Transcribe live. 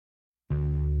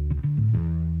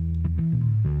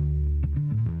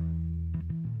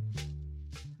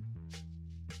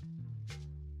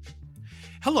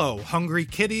Hello, hungry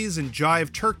kitties and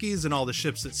jive turkeys and all the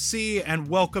ships at sea, and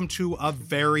welcome to A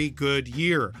Very Good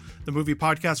Year, the movie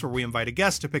podcast where we invite a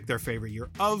guest to pick their favorite year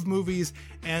of movies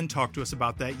and talk to us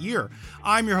about that year.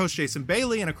 I'm your host, Jason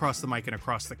Bailey, and across the mic and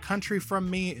across the country from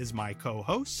me is my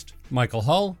co-host, Michael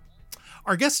Hull.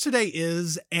 Our guest today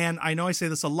is, and I know I say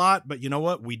this a lot, but you know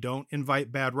what? We don't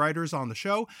invite bad writers on the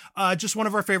show. Just one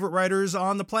of our favorite writers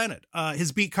on the planet.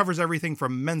 His beat covers everything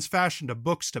from men's fashion to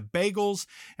books to bagels,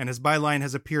 and his byline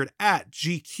has appeared at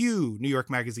GQ, New York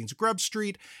Magazine's Grub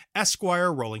Street,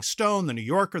 Esquire, Rolling Stone, The New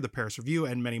Yorker, The Paris Review,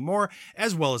 and many more,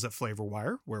 as well as at Flavor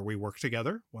Wire, where we worked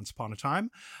together once upon a time.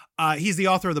 He's the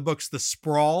author of the books The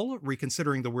Sprawl,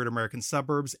 Reconsidering the Weird American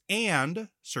Suburbs, and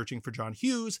Searching for John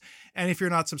Hughes. And if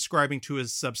you're not subscribing to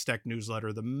his Substack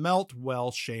newsletter, The Melt,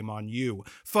 well, shame on you.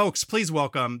 Folks, please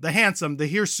welcome the handsome, the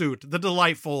hirsute, the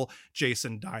delightful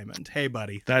Jason Diamond. Hey,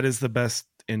 buddy. That is the best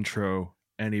intro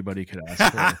anybody could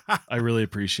ask for. I really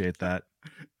appreciate that.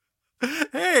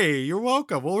 Hey, you're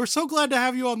welcome. Well, we're so glad to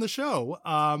have you on the show.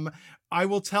 I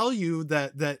will tell you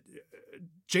that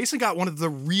Jason got one of the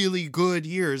really good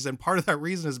years, and part of that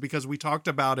reason is because we talked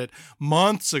about it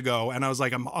months ago, and I was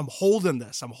like, I'm holding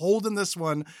this. I'm holding this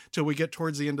one till we get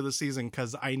towards the end of the season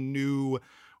because I knew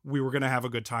we were going to have a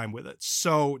good time with it.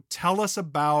 So tell us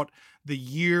about the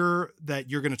year that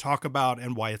you're going to talk about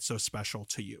and why it's so special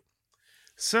to you.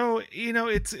 So,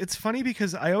 it's funny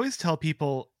because I always tell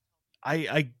people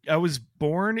I was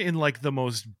born in like the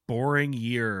most boring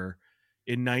year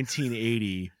in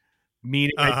 1980.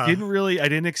 Meaning I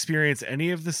didn't experience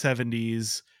any of the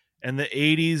 70s, and the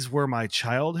 80s were my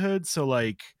childhood. So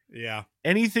like, yeah,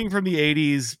 anything from the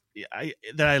 80s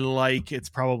that I like, it's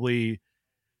probably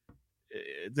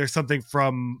there's something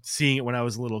from seeing it when I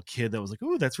was a little kid that was like,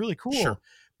 "Ooh, that's really cool." Sure.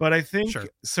 But I think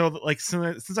so. Like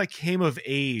since I came of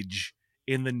age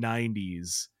in the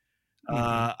 90s,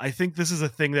 I think this is a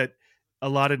thing that a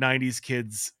lot of 90s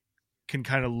kids can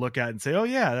kind of look at and say, "Oh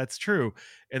yeah, that's true,"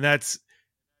 and that's.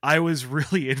 I was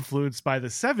really influenced by the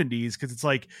 70s because it's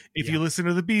like if you listen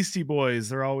to the Beastie Boys,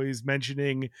 they're always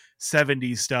mentioning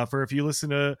 70s stuff. Or if you listen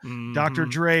to Dr.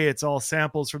 Dre, it's all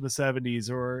samples from the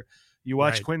 70s. Or you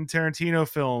watch Quentin Tarantino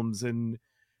films and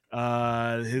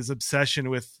his obsession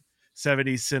with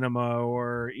 70s cinema,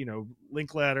 or,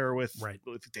 Linklater with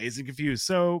Dazed and Confused.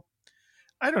 So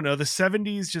I don't know. The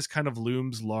 70s just kind of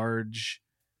looms large.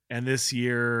 And this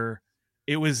year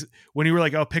it was when you were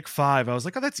like, "Oh, pick 5." I was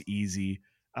like, "Oh, that's easy."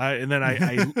 And then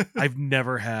I've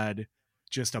never had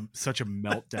just such a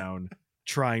meltdown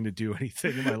trying to do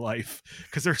anything in my life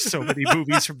because there's so many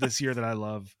movies from this year that I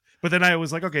love. But then I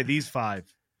was like, okay, these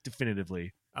 5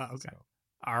 definitively. Okay. So.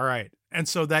 All right. And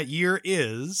so that year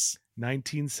is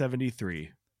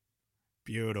 1973.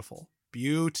 Beautiful.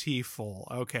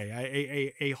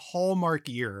 Okay. A hallmark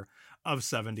year of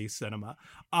 70s cinema.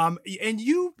 And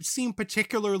you seem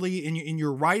particularly in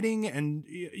your writing and,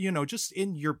 just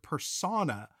in your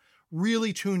persona,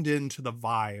 really tuned into the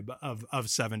vibe of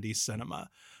 70s cinema.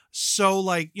 So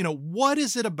like, what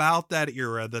is it about that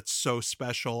era that's so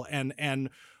special? And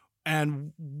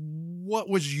what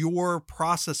was your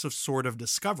process of sort of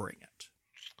discovering it?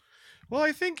 Well,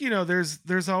 I think,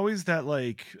 there's always that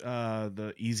like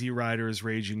the Easy Riders,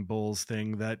 Raging Bulls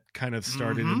thing that kind of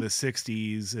started in the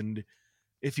 60s. And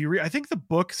if you I think the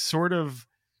book sort of,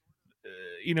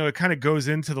 it kind of goes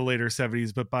into the later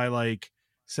 70s, but by like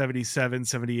 77,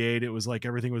 78, it was like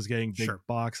everything was getting big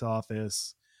box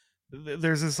office.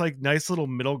 There's this like nice little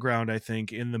middle ground, I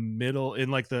think, in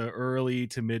like the early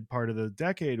to mid part of the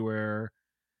decade where,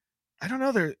 I don't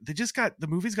know, the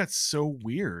movies got so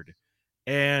weird.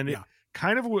 And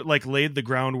kind of like laid the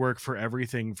groundwork for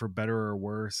everything for better or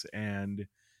worse. And,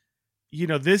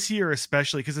 this year,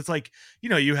 especially because it's like,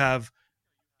 you have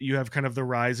kind of the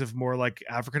rise of more like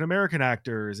African-American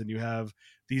actors, and you have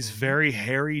these very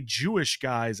hairy Jewish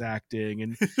guys acting.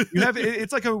 And you have,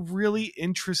 it's like a really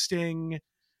interesting,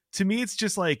 to me, it's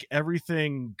just like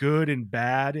everything good and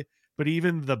bad, but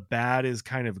even the bad is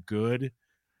kind of good.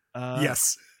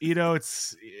 Yes.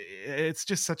 It's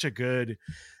just such a good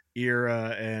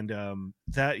era. And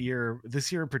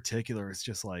this year in particular, it's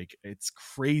just like, it's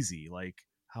crazy like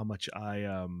how much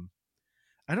I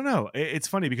don't know, it's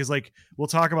funny because like we'll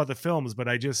talk about the films, but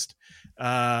I just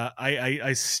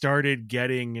I started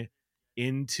getting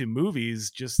into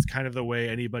movies just kind of the way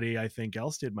anybody I think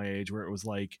else did my age, where it was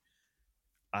like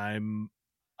I'm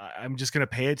just gonna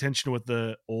pay attention to what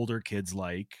the older kids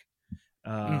like,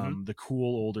 the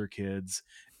cool older kids.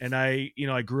 And I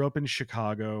grew up in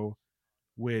Chicago,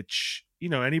 which,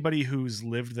 anybody who's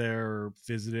lived there or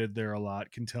visited there a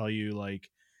lot can tell you, like,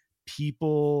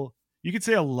 people, you could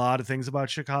say a lot of things about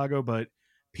Chicago, but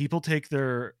people take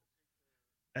their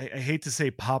I hate to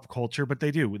say pop culture, but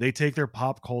they do. They take their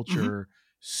pop culture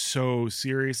so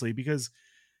seriously because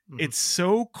it's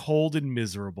so cold and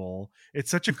miserable. It's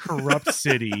such a corrupt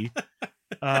city.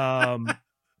 It's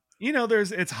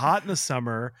hot in the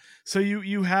summer. So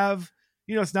you have,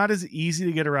 it's not as easy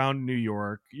to get around New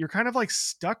York. You're kind of like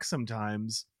stuck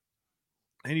sometimes,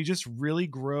 and you just really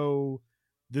grow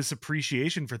this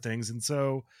appreciation for things. And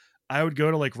so I would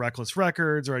go to like Reckless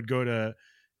Records, or I'd go to,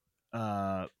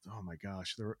 oh my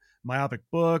gosh, the Myopic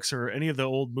Books, or any of the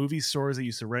old movie stores that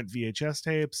used to rent VHS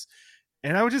tapes.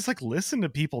 And I would just like listen to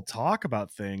people talk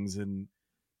about things, and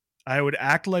I would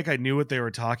act like I knew what they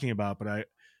were talking about. But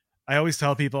I always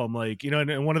tell people, I'm like,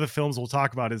 and one of the films we'll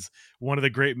talk about is one of the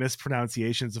great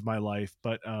mispronunciations of my life.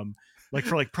 But like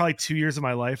for like probably 2 years of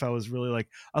my life, I was really like,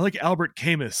 I like Albert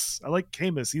Camus. I like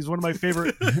Camus. He's one of my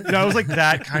favorite. I was like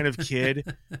that kind of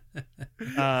kid.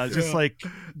 Just like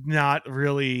not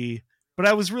really, but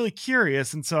I was really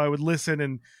curious. And so I would listen,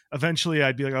 and eventually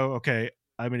I'd be like, oh, okay,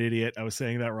 I'm an idiot. I was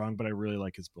saying that wrong, but I really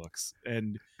like his books.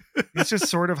 And it's just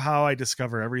sort of how I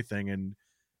discover everything.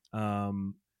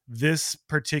 And this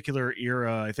particular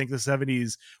era, I think the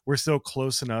 70s, we're still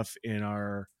close enough in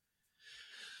our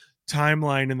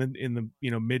timeline in the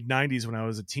mid 90s when I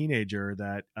was a teenager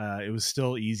that it was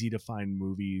still easy to find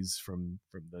movies from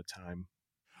the time.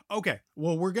 Okay,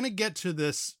 well, we're going to get to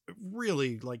this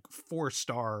really like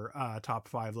 4-star top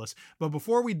 5 list. But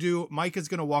before we do, Mike is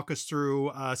going to walk us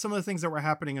through some of the things that were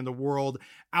happening in the world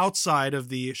outside of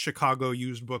the Chicago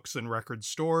used books and record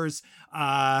stores.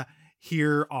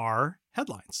 Here are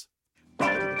headlines.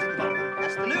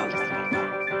 That's the news.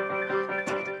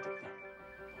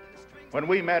 When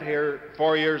we met here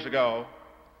 4 years ago,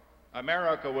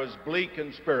 America was bleak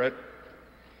in spirit,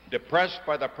 depressed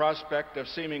by the prospect of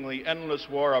seemingly endless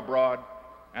war abroad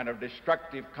and of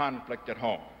destructive conflict at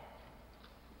home.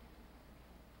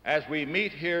 As we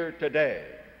meet here today,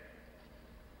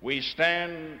 we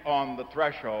stand on the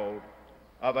threshold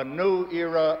of a new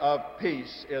era of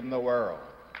peace in the world.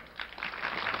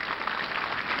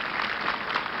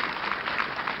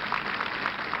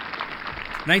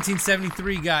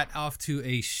 1973 got off to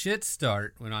a shit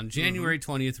start when on January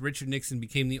 20th, Richard Nixon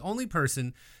became the only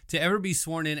person to ever be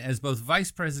sworn in as both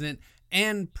vice president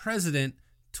and president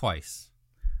twice.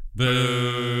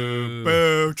 Boo.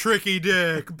 Boo. Tricky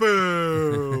Dick.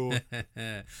 Boo.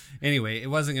 Anyway, it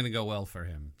wasn't going to go well for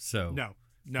him. So no.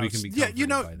 We can be comforted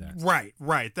by that.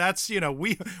 Right. That's,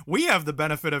 we have the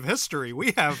benefit of history.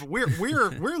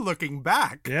 We're looking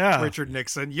back. Yeah. Richard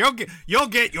Nixon, you'll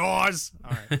get yours.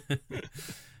 All right.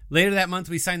 Later that month,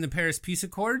 we signed the Paris Peace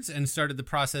Accords and started the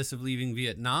process of leaving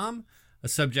Vietnam, a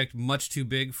subject much too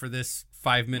big for this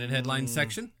 5-minute headline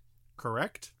section.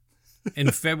 Correct. In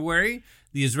February,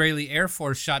 the Israeli Air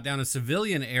Force shot down a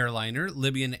civilian airliner,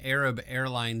 Libyan Arab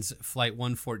Airlines Flight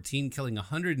 114, killing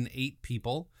 108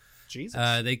 people.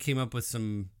 Jesus. They came up with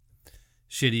some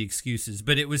shitty excuses,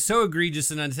 but it was so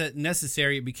egregious and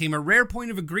unnecessary, it became a rare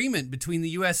point of agreement between the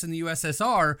U.S. and the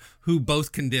USSR, who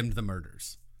both condemned the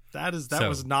murders. That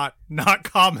was not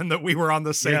common that we were on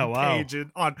the same page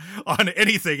on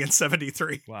anything in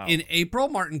 73. Wow. In April,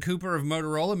 Martin Cooper of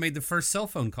Motorola made the first cell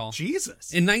phone call.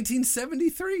 Jesus. In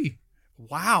 1973.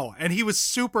 Wow. And he was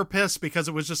super pissed because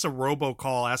it was just a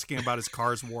robocall asking about his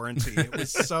car's warranty. It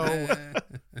was so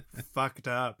fucked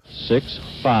up. 6,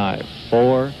 5,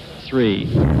 4,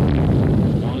 3,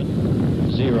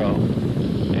 1, 0.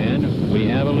 And we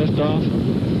have a liftoff.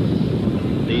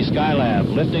 The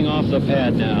Skylab lifting off the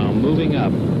pad now, moving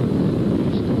up.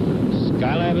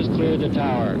 Skylab has cleared the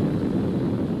tower.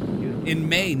 In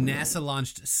May, NASA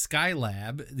launched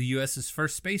Skylab, the U.S.'s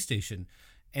first space station.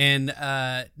 And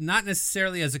not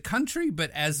necessarily as a country,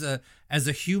 but as a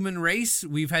human race,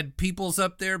 we've had peoples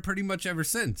up there pretty much ever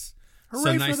since. Hooray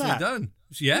so for nicely that. done.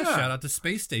 Yeah, shout out to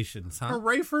space stations, huh?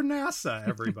 Hooray for NASA,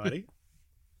 everybody.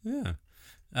 Yeah.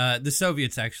 The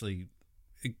Soviets actually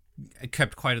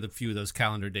kept quite a few of those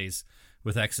calendar days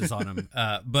with X's on them.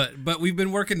 But we've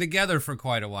been working together for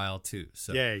quite a while, too.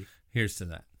 So Yay. Here's to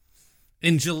that.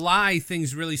 In July,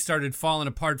 things really started falling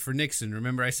apart for Nixon.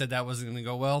 Remember I said that wasn't going to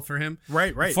go well for him?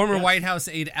 Right. Former yes. White House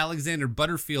aide Alexander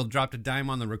Butterfield dropped a dime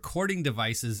on the recording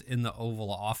devices in the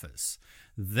Oval Office.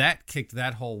 That kicked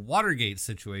that whole Watergate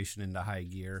situation into high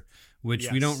gear,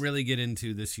 which we don't really get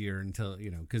into this year until,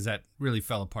 because that really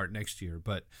fell apart next year.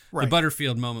 But the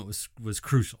Butterfield moment was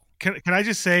crucial. Can I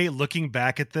just say, looking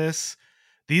back at this,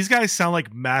 these guys sound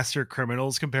like master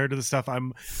criminals compared to the stuff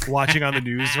I'm watching on the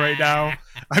news right now.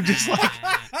 I'm just like,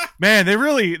 man,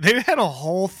 they had a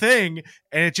whole thing,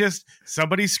 and it just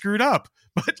somebody screwed up.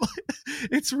 But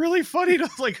it's really funny to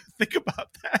think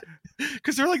about that,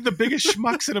 because they're like the biggest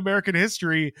schmucks in American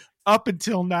history up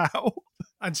until now.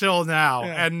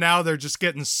 Yeah. And now they're just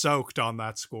getting soaked on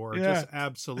that score. Yeah. Just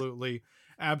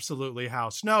absolutely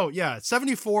house. No, yeah,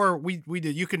 74 we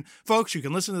did. You can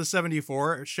listen to the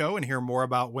 74 show and hear more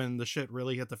about when the shit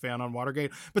really hit the fan on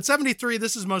Watergate. But 73,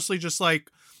 this is mostly just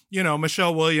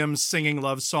Michelle Williams singing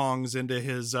love songs into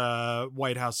his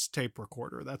White House tape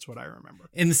recorder. That's what I remember.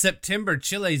 In September,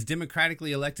 Chile's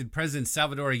democratically elected president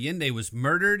Salvador Allende was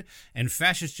murdered, and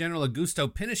fascist General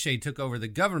Augusto Pinochet took over the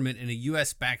government in a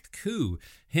U.S.-backed coup.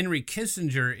 Henry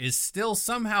Kissinger is still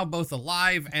somehow both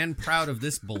alive and proud of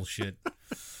this bullshit.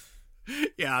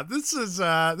 Yeah, this is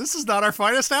not our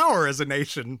finest hour as a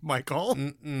nation, Michael.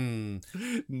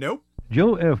 Nope.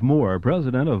 Joe F. Moore,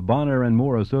 president of Bonner &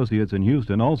 Moore Associates in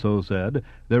Houston, also said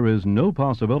there is no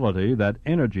possibility that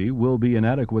energy will be in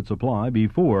adequate supply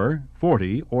before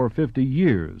 40 or 50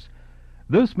 years.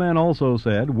 This man also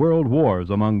said world wars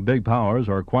among big powers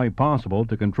are quite possible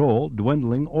to control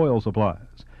dwindling oil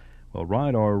supplies. Well,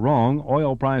 right or wrong,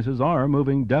 oil prices are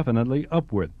moving definitely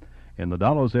upward. In the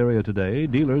Dallas area today,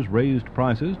 dealers raised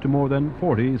prices to more than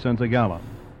 40 cents a gallon.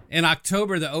 In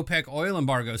October, the OPEC oil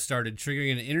embargo started,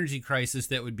 triggering an energy crisis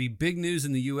that would be big news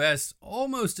in the U.S.,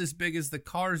 almost as big as the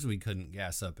cars we couldn't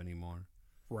gas up anymore.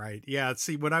 Right. Yeah.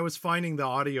 See, when I was finding the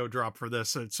audio drop for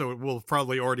this, so it will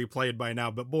probably already played by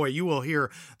now, but boy, you will hear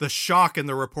the shock in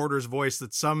the reporter's voice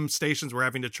that some stations were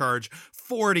having to charge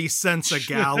 40 cents a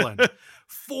gallon.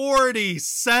 40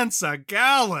 cents a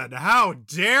gallon. How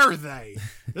dare they?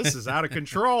 This is out of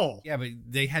control. Yeah, but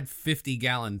they had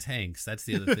 50-gallon tanks. That's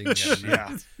the other thing. You gotta know.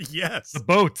 Yeah. Yes. The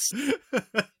boats.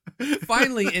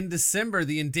 Finally, in December,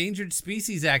 the Endangered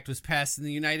Species Act was passed in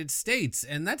the United States,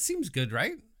 and that seems good,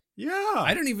 right? Yeah.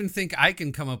 I don't even think I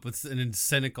can come up with an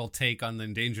cynical take on the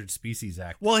Endangered Species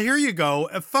Act. Well, here you go.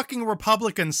 A fucking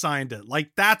Republican signed it.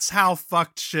 That's how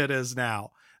fucked shit is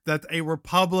now. That a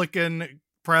Republican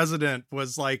president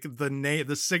was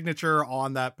the signature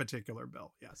on that particular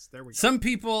bill. Yes, there we go. Some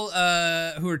people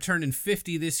who are turning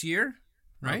 50 this year,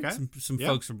 right? Okay. Some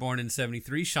folks were born in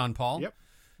 73. Sean Paul. Yep.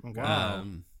 Wow.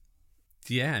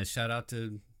 Yeah, shout out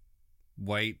to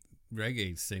white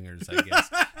reggae singers, I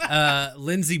guess.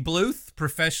 Lindsay Bluth,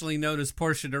 professionally known as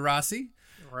Portia de Rossi.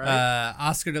 Right.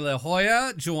 Oscar de la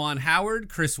Hoya, Juwan Howard,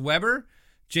 Chris Webber,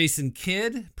 Jason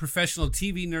Kidd, professional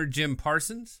TV nerd Jim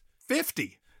Parsons.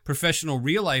 50. Professional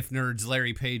real-life nerds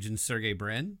Larry Page and Sergey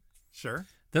Brin. Sure.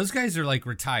 Those guys are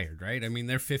retired, right? I mean,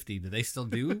 they're 50. Do they still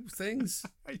do things?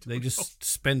 They just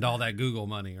spend all that Google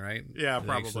money, right? Yeah, Are they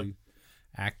probably. actually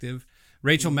active.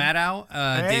 Rachel Maddow,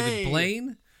 David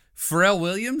Blaine, Pharrell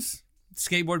Williams,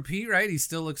 Skateboard Pete, right? He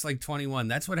still looks like 21.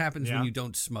 That's what happens when you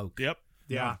don't smoke. Yep.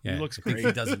 Yeah. He looks I think great.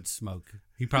 he doesn't smoke.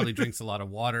 He probably drinks a lot of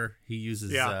water. He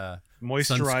uses Moisturizer,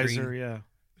 sunscreen.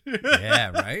 yeah. Yeah,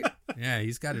 right? Yeah,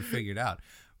 he's got it figured out.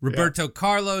 Roberto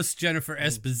Carlos, Jennifer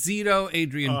Esposito,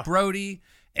 Adrian Brody,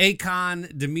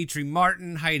 Akon, Dimitri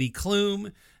Martin, Heidi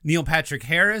Klum, Neil Patrick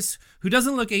Harris, who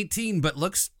doesn't look 18 but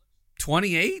looks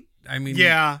 28. I mean,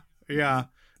 Yeah. No,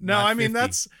 Not I mean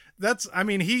 50. that's I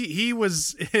mean he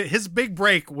was his big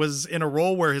break was in a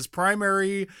role where his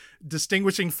primary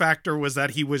distinguishing factor was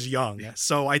that he was young.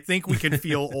 So I think we can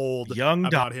feel old Young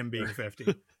about doctor. him being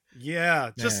 50.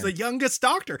 Yeah, just Man. the youngest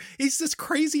doctor. He's this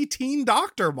crazy teen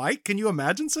doctor, Mike. Can you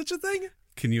imagine such a thing?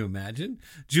 Can you imagine?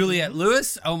 Juliette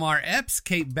Lewis, Omar Epps,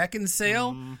 Kate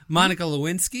Beckinsale, Monica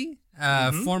Lewinsky,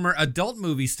 former adult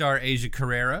movie star Asia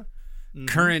Carrera,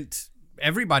 current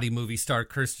everybody movie star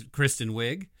Kristen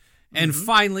Wiig, and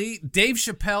finally, Dave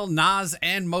Chappelle, Nas,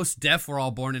 and Mos Def were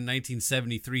all born in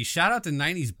 1973. Shout out to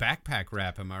 90s backpack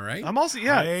rap, am I right? I'm also,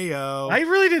 yeah. Hey-yo. I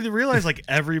really didn't realize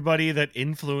everybody that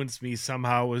influenced me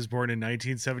somehow was born in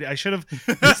 1970. I should have.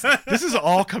 This is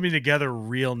all coming together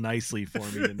real nicely for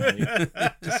me tonight.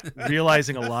 Just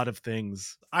realizing a lot of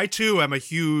things. I too am a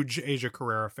huge Asia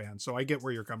Carrera fan, so I get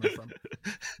where you're coming from.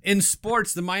 In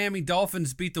sports, the Miami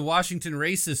Dolphins beat the Washington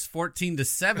Racists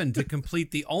 14-7 to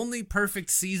complete the only perfect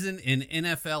season in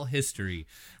NFL history.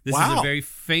 This is a very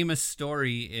famous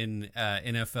story in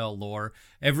NFL lore.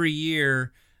 Every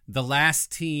year, the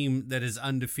last team that is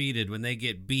undefeated, when they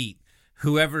get beat,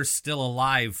 whoever's still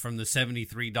alive from the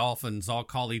 73 Dolphins all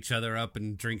call each other up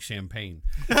and drink champagne.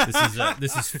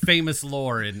 This is famous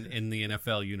lore in the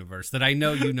NFL universe that I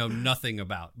know you know nothing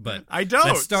about, but I don't.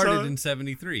 That started So in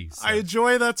 73. So. I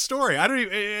enjoy that story. I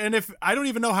don't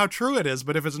even know how true it is,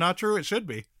 but if it's not true, it should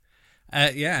be.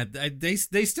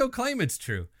 They still claim it's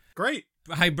true. Great.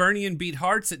 Hibernian beat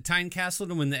Hearts at Tynecastle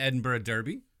to win the Edinburgh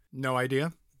Derby. No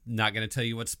idea. Not going to tell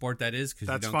you what sport that is because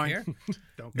you That's don't fine. care.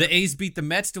 Don't care. The A's beat the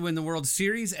Mets to win the World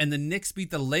Series, and the Knicks beat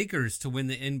the Lakers to win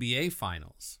the NBA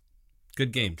Finals.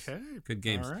 Good games. Okay. Good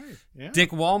games. All right. Yeah.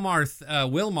 Dick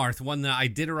Wilmarth won the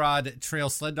Iditarod Trail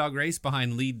Sled Dog Race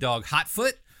behind lead dog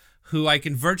Hotfoot, who I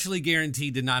can virtually guarantee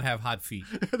did not have hot feet.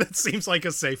 That seems like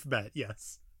a safe bet.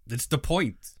 Yes. That's the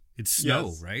point. It's snow,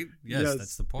 Yes. right? Yes,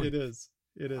 that's the point. It is.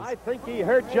 It is. I think he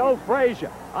hurt Joe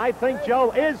Frazier. I think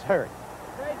Joe is hurt.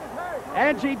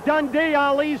 Angie Dundee,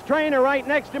 Ali's trainer, right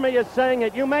next to me is saying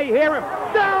it. You may hear him.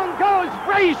 Down goes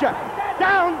Frazier!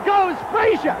 Down goes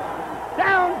Frazier!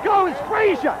 Down goes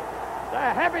Frazier! The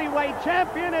heavyweight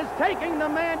champion is taking the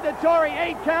mandatory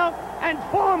 8 count, and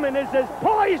Foreman is as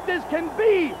poised as can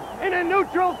be in a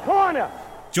neutral corner.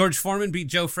 George Foreman beat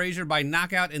Joe Frazier by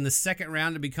knockout in the second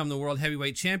round to become the world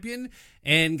heavyweight champion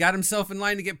and got himself in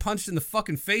line to get punched in the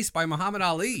fucking face by Muhammad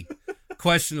Ali.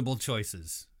 Questionable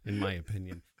choices, in my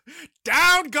opinion.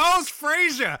 Down goes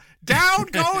Frazier! Down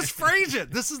goes Frazier!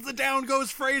 This is the Down Goes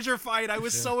Frazier fight. I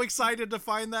was so excited to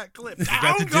find that clip.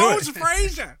 Down goes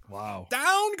Frazier! Wow.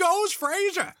 Down goes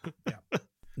Frazier! Yeah.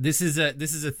 This is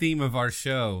a theme of our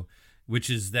show, which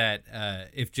is that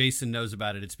if Jason knows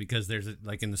about it, it's because there's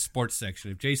like in the sports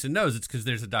section. If Jason knows, it's because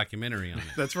there's a documentary on it.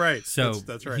 That's right. So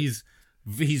that's right. He's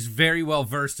very well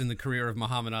versed in the career of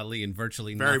Muhammad Ali and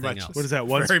virtually Very nothing much. else. What is that?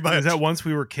 Once, Very much. is that Once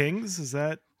We Were Kings? Is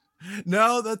that?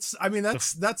 No, that's the event.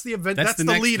 That's That's the the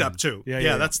next lead one. up to.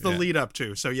 Yeah, that's the yeah. lead up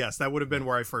to. So yes, that would have been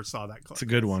where I first saw that clip. It's a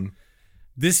good one.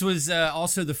 This was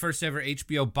also the first ever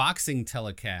HBO boxing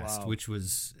telecast, Wow. which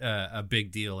was a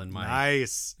big deal in my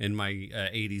Nice.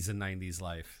 80s and 90s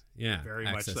life. Yeah, Very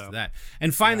much access so. to that.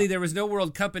 And finally, there was no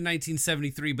World Cup in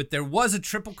 1973, but there was a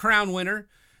Triple Crown winner.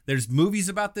 There's movies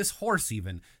about this horse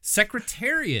even.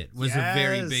 Secretariat was a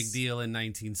very Yes. big deal in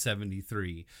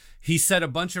 1973. He set a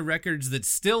bunch of records that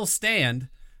still stand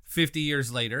 50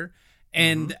 years later.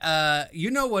 And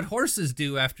you know what horses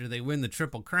do after they win the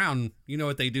Triple Crown? You know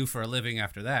what they do for a living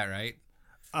after that, right?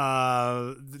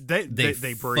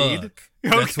 They breed. fuck.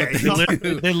 That's what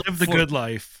Okay. They live the good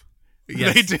life.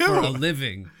 Yes, They do. for a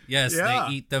living. Yes, Yeah.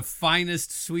 they eat the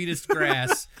finest, sweetest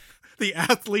grass. The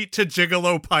athlete to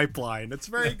gigolo pipeline. It's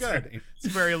very good. right. It's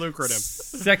very lucrative.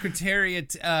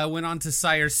 Secretariat went on to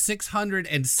sire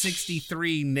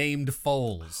 663 named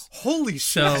foals. Holy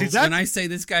So shit. when I say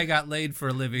this guy got laid for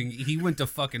a living, he went to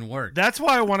fucking work. That's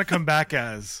why I want to come back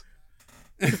as.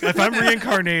 If I'm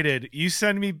reincarnated, you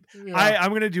send me. I'm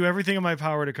going to do everything in my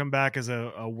power to come back as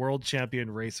a world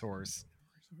champion racehorse.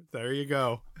 There you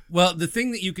go. Well, the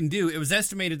thing that you can do, it was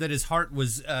estimated that his heart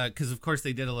was, because of course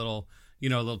they did a little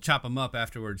chop him up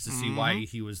afterwards to see why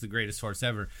he was the greatest horse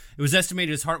ever. It was estimated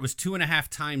his heart was 2.5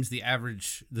 times the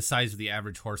size of the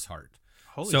average horse heart.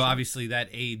 Holy So shit. obviously that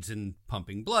aids in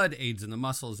pumping blood, aids in the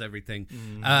muscles, everything.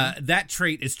 That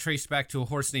trait is traced back to a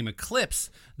horse named Eclipse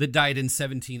that died in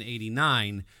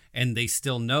 1789, and they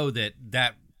still know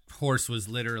that horse was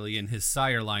literally in his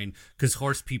sire line because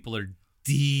horse people are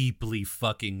deeply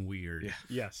fucking weird. Yeah.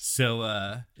 Yes.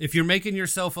 So if you're making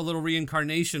yourself a little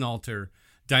reincarnation altar,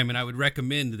 Diamond, I would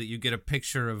recommend that you get a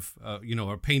picture of, a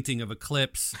painting of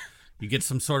Eclipse. You get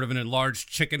some sort of an enlarged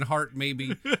chicken heart,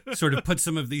 maybe. Sort of put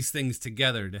some of these things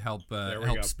together to help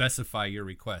go. specify your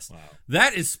request. Wow.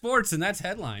 That is sports, and that's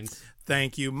headlines.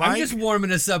 Thank you, Mike. I'm just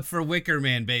warming us up for Wicker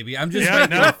Man, baby. I'm just Yeah,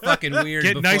 making no. it fucking weird.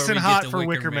 Get before nice and we hot get to for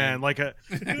Wicker Man, like a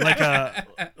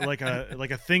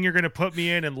thing you're going to put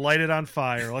me in and light it on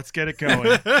fire. Let's get it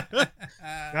going.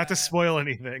 Not to spoil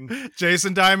anything.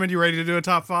 Jason Diamond, you ready to do a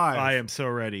top 5? I am so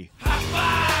ready.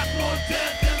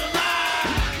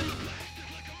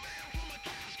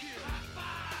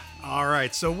 All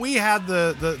right, so we had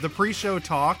the pre-show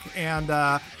talk, and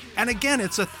again,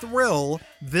 it's a thrill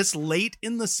this late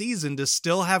in the season to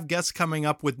still have guests coming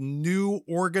up with new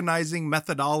organizing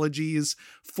methodologies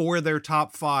for their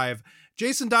top 5.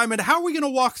 Jason Diamond, how are we going to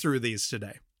walk through these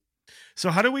today?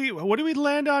 So what do we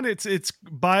land on? It's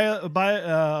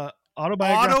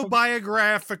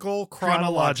autobiographical,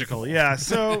 chronological. Yeah.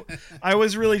 So I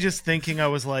was really just thinking, I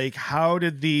was like, how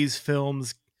did these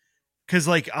films? Because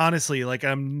like honestly, like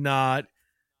I'm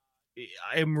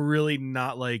really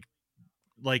not like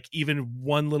even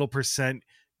 1 little %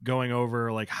 going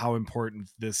over like how important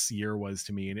this year was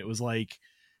to me. And it was like,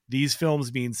 these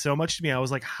films mean so much to me. I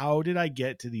was like, how did I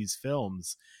get to these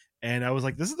films? And I was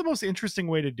like, this is the most interesting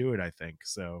way to do it, I think.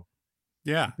 So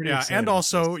Yeah, pretty yeah, excited and about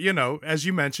also, you know, as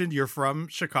you mentioned, you're from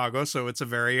Chicago, so it's a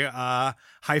very high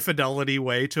fidelity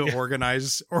way to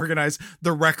organize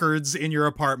the records in your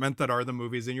apartment that are the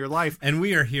movies in your life. And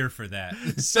we are here for that.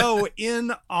 So,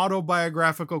 in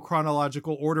autobiographical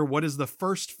chronological order, what is the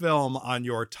first film on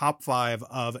your top 5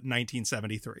 of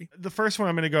 1973? The first one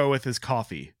I'm going to go with is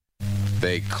Coffee.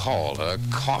 They call her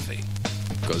Coffee,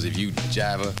 because if you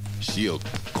jive her, she'll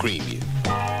cream you.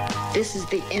 This is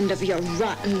the end of your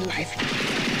rotten life.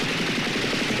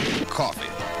 Coffee,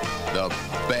 the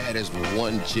baddest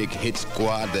one-chick hit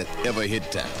squad that ever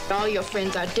hit town. All your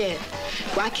friends are dead.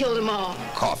 Why kill them all?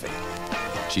 Coffee.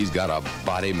 She's got a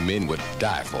body men would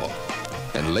die for.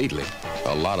 And lately,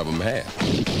 a lot of them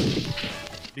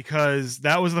have. Because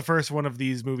that was the first one of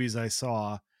these movies I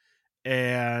saw.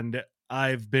 And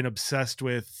I've been obsessed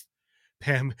with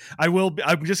Pam. I'm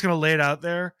just going to lay it out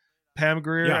there. Pam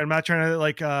Grier. Yeah. I'm not trying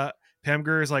to Pam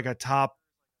Grier is like a top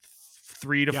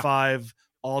 3 to 5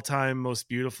 all-time most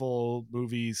beautiful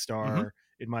movie star,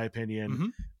 in my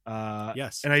opinion.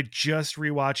 Yes. And I just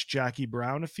rewatched Jackie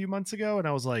Brown a few months ago, and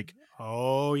I was like,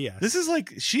 oh, yes. this is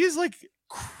like, she is like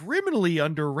criminally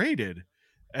underrated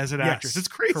as an actress. It's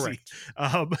crazy. Correct.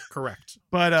 Correct.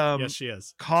 But yes, she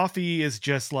is. Coffee is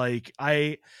just like,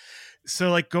 so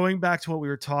like going back to what we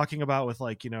were talking about with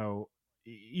like, you know,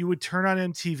 you would turn on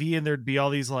MTV and there'd be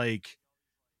all these like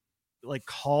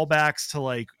callbacks to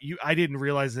like I didn't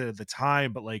realize it at the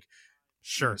time, but like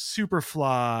sure, you know,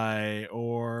 Superfly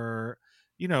or,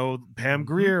 you know, Pam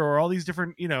Grier or all these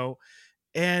different, you know,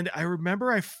 and I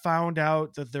remember I found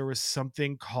out that there was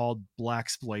something called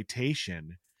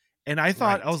blaxploitation. And I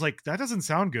thought, I was like, that doesn't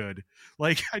sound good.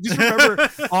 Like, I just remember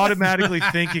automatically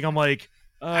thinking, I'm like,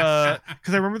 because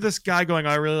I remember this guy going,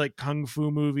 I really like kung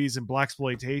fu movies and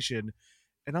blaxploitation.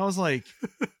 And I was like,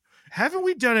 haven't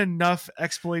we done enough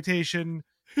exploitation?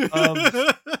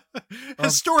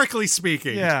 Historically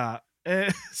speaking. Yeah.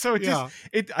 So it just,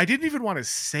 I didn't even want to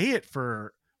say it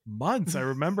for months, I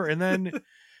remember. And then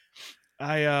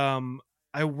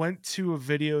I went to a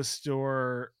video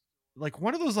store, like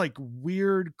one of those like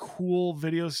weird, cool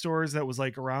video stores that was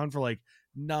like around for like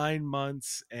 9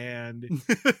 months. And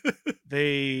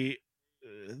they,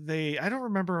 I don't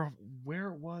remember where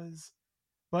it was,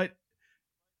 but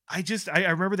I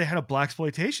remember they had a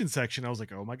blaxploitation section. I was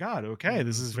like, oh my God, okay,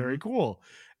 this is very cool.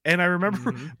 And I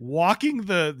remember walking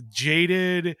the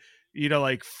jaded, you know,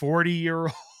 like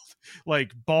 40-year-old,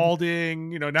 like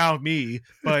balding, you know, now me,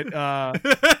 but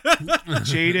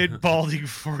jaded, balding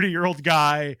 40-year-old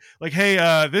guy, like,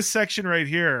 hey, this section right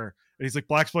here. And he's like,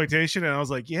 blaxploitation. And I was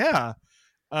like, yeah,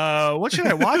 what should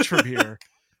I watch from here?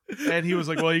 And he was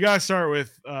like, well, you got to start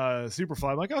with Superfly.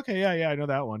 I'm like, okay, yeah, I know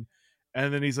that one.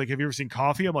 And then he's like, have you ever seen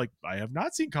Coffee? I'm like, I have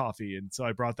not seen Coffee. And so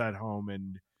I brought that home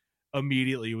and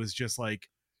immediately was just like,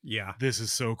 yeah, this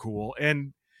is so cool.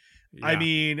 And I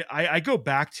mean, I go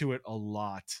back to it a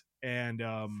lot. And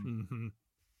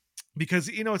because,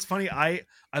 you know, it's funny. I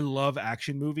love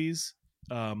action movies.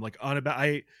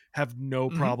 I have no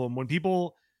problem when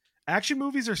action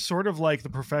movies are sort of like the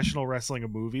professional wrestling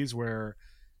of movies where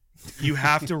you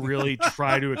have to really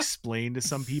try to explain to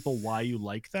some people why you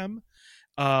like them.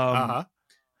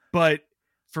 But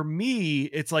for me,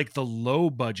 it's like the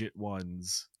low budget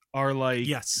ones are like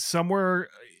somewhere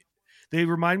they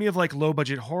remind me of like low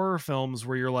budget horror films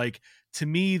where you're like, to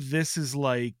me, this is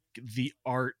like the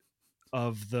art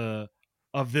of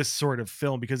this sort of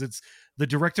film, because it's the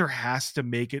director has to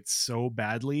make it so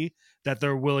badly that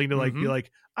they're willing to like be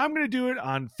like, I'm going to do it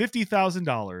on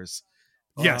 $50,000.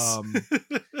 Yes.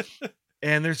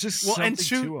 And there's just something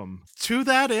to him. To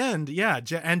that end,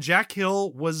 and Jack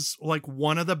Hill was like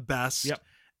one of the best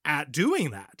at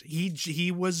doing that.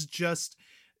 He was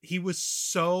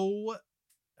so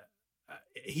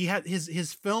he had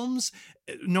his films,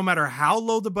 no matter how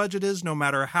low the budget is, no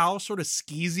matter how sort of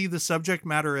skeezy the subject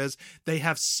matter is, they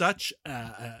have such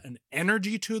an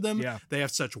energy to them. Yeah. They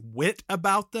have such wit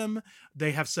about them.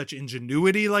 They have such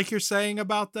ingenuity, like you're saying,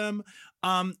 about them.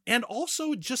 And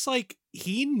also just like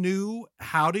he knew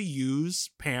how to use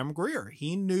Pam Grier.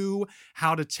 He knew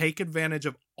how to take advantage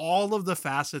of all of the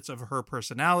facets of her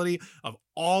personality, of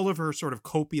all of her sort of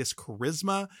copious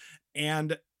charisma,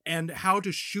 and how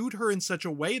to shoot her in such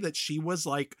a way that she was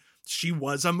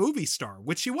a movie star,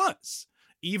 which she was,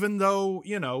 even though,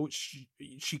 you know,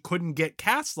 she couldn't get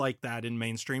cast like that in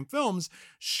mainstream films.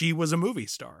 She was a movie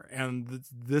star. And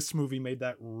this movie made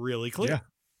that really clear.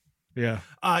 Yeah.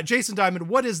 Jason Diamond,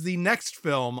 what is the next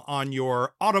film on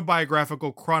your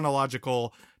autobiographical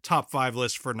chronological top 5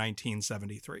 list for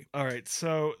 1973? All right.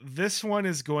 So this one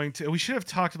is we should have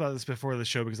talked about this before the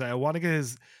show, because I want to get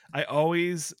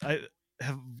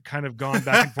have kind of gone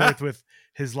back and forth with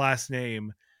his last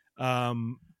name.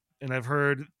 And I've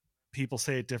heard people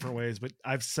say it different ways, but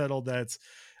I've settled that it's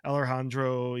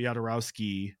Alejandro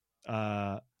Jodorowsky,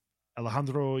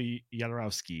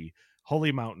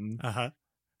 Holy Mountain.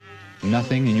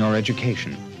 Nothing in your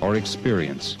education or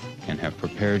experience can have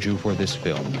prepared you for this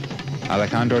film.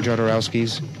 Alejandro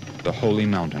Jodorowsky's The Holy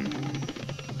Mountain.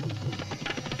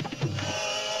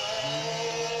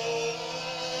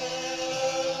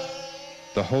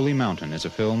 The Holy Mountain is a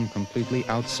film completely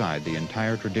outside the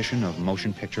entire tradition of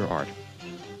motion picture art.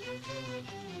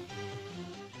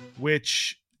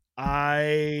 Which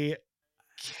I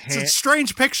can't... It's a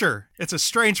strange picture. It's a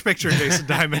strange picture, Jason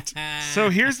Diamond. So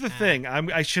here's the thing.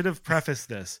 I should have prefaced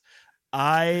this.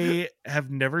 I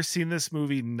have never seen this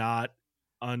movie not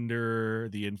under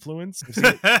the influence. I've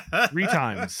seen it 3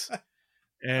 times.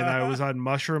 And I was on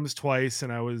mushrooms twice,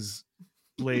 and I was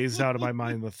blazed out of my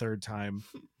mind the 3rd time.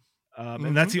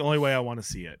 And that's the only way I want to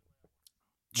see it.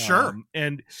 Sure.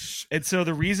 And so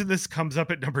the reason this comes up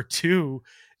at number 2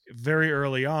 very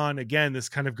early on, again, this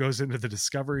kind of goes into the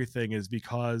discovery thing, is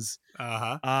because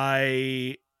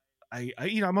I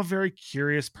I'm a very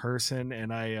curious person,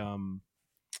 and I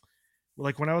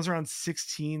like when I was around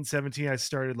 16, 17, I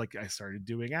started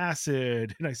doing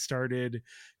acid, and I started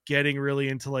getting really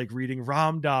into like reading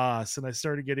Ram Dass, and I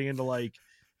started getting into like,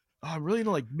 I'm really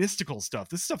into like mystical stuff.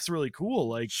 This stuff's really cool.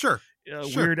 Like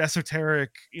weird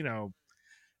esoteric,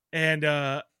 and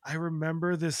I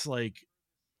remember this, like,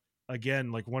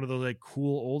 again, like one of those like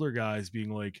cool older guys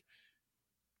being like,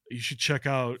 you should check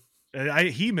out, and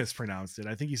he mispronounced it.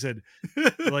 I think he said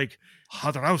like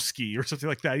Jodorowsky or something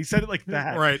like that. He said it like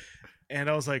that. Right. And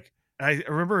I was like, I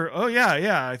remember, oh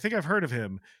yeah, I think I've heard of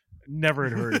him. Never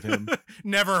had heard of him.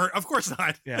 Never heard. Of course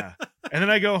not. Yeah. And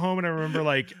then I go home and I remember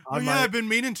like, I've been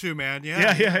meaning to, man.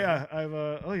 Yeah.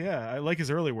 I like his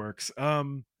early works. I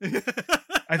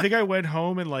think I went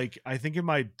home and like, I think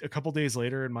a couple days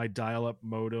later in my dial-up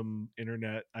modem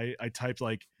internet, I typed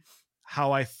like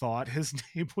how I thought his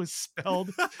name was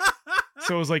spelled.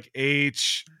 So it was like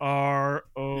HRO.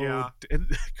 Yeah.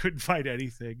 And couldn't find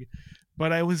anything. But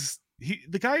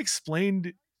the guy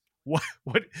explained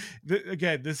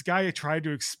again, this guy tried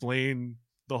to explain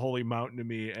the Holy Mountain to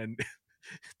me, and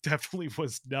definitely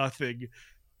was nothing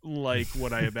like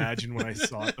what I imagined when I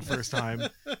saw it the first time,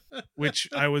 which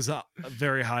I was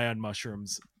very high on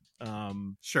mushrooms.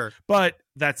 Sure. But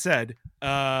that said,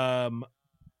 I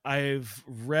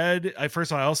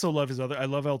also love his I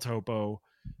love El Topo.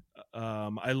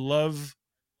 I love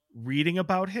reading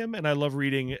about him, and I love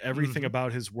reading everything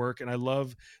about his work, and I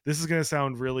love, this is going to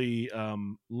sound really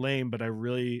lame, but I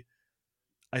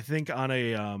think on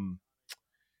a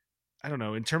I don't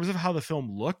know, in terms of how the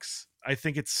film looks, I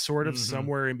think it's sort of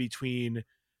somewhere in between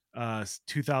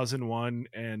 2001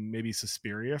 and maybe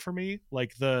Suspiria for me.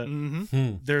 Like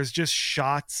there's just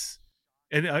shots,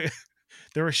 and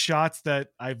there were shots that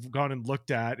I've gone and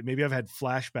looked at, maybe I've had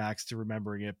flashbacks to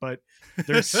remembering it, but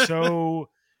they're so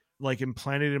like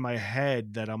implanted in my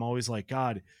head that I'm always like,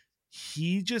 God,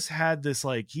 he just had this,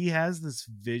 like, he has this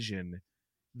vision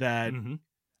that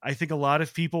I think a lot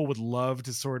of people would love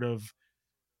to sort of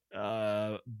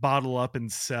bottle up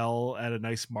and sell at a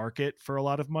nice market for a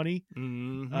lot of money.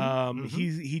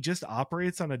 He just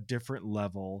operates on a different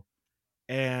level,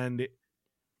 and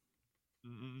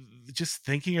just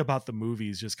thinking about the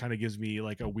movies just kind of gives me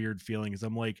like a weird feeling, because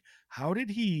I'm like, how did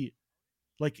he,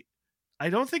 like, I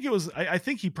don't think it was, I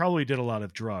think he probably did a lot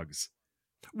of drugs.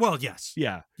 Well, yes.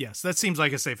 Yeah. Yes, that seems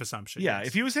like a safe assumption. Yeah, yes.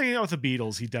 If he was hanging out with the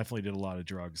Beatles, he definitely did a lot of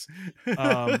drugs.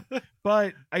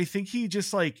 But I think he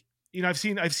just, like, I've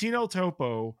seen El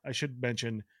Topo, I should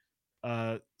mention,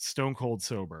 Stone Cold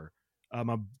Sober. I'm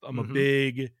a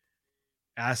big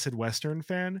acid Western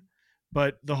fan,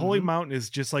 but The Holy Mountain is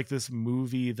just like this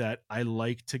movie that I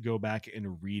like to go back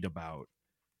and read about,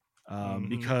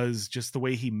 because just the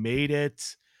way he made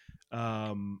it,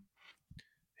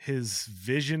 his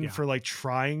vision for like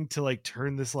trying to like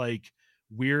turn this like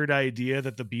weird idea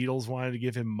that the Beatles wanted to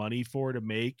give him money for to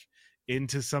make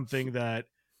into something that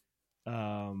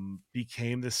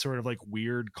became this sort of like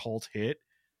weird cult hit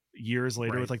years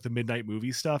later with like the Midnight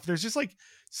Movie stuff. There's just like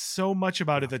so much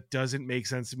about it that doesn't make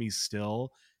sense to me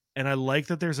still, and I like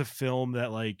that there's a film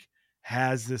that like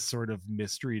has this sort of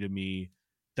mystery to me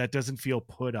that doesn't feel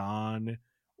put on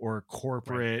or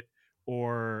corporate,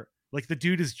 or like the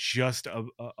dude is just a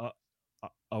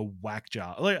whack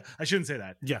job. Like, I shouldn't say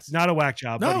that. Yes, not a whack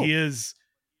job, but he is.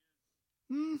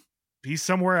 He's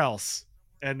somewhere else,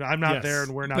 and I'm not there,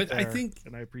 and we're not there. I think,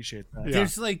 and I appreciate that.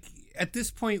 There's like, at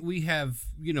this point, we have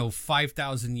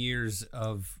 5,000 years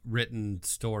of written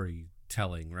story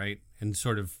telling, right? And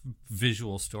sort of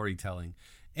visual storytelling.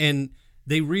 And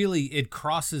it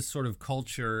crosses sort of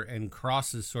culture and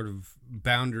crosses sort of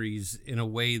boundaries in a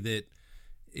way that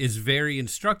is very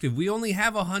instructive. We only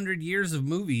have 100 years of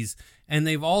movies, and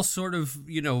they've all sort of,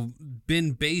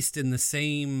 been based in the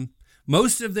same,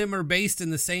 most of them are based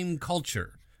in the same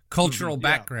cultural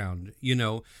background,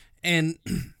 and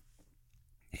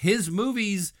his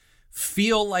movies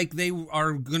feel like they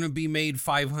are going to be made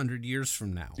 500 years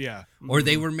from now. Yeah. Or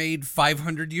they were made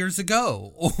 500 years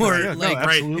ago. Or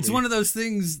it's one of those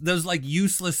things, those like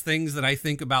useless things that I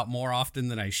think about more often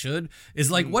than I should,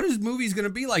 is like, what is movies going to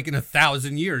be like in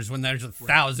 1,000 years when there's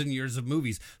 1,000 years of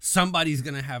movies? Somebody's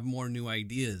going to have more new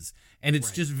ideas. And it's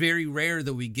just very rare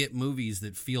that we get movies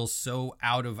that feel so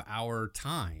out of our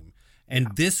time.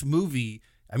 And this movie,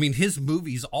 I mean, his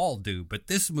movies all do, but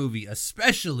this movie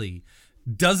especially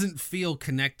doesn't feel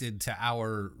connected to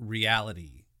our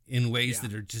reality in ways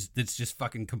that's just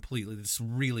fucking completely, that's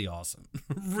really awesome.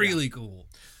 Really cool.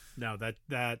 No,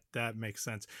 that makes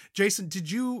sense. Jason,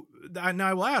 now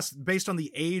I will ask, based on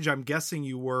the age I'm guessing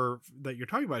that you're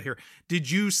talking about here, did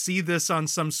you see this on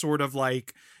some sort of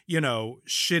like,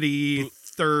 shitty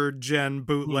third gen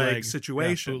bootleg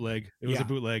situation? Yeah, bootleg. It was a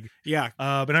bootleg. Yeah.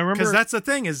 But I remember, because that's the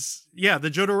thing is,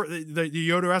 the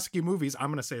Jodorowsky movies, I'm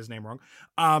going to say his name wrong,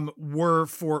 were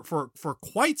for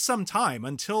quite some time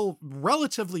until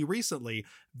relatively recently,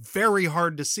 very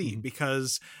hard to see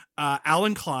because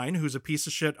Alan Klein, who's a piece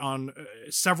of shit on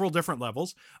several different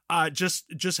levels,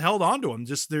 just held on to him.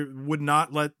 There would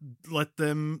not let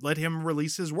him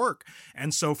release his work,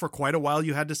 and so for quite a while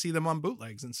you had to see them on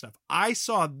bootlegs and stuff. I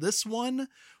saw this one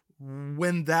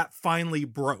when that finally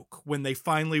broke, when they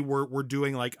finally were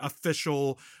doing like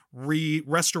official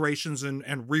restorations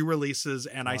and re-releases,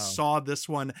 and wow. I saw this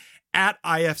one at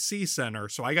IFC Center,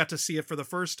 so I got to see it for the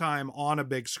first time on a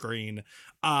big screen,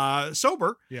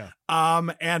 sober. Yeah.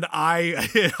 And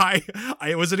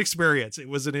it was an experience. It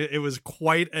was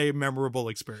quite a memorable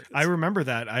experience. I remember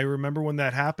that. I rember when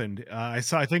that happened. I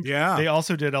think they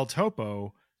also did El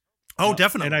Topo. Oh,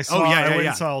 definitely. And I saw, I went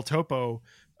and saw El Topo.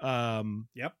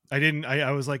 Yep.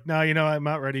 I was like, no, I'm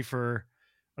not ready I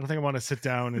don't think I want to sit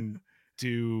down and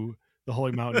do the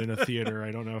Holy Mountain in a theater.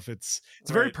 I don't know if it's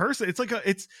very personal. It's like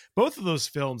it's both of those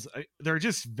films. They're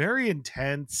just very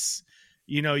intense.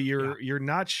 You're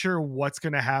not sure what's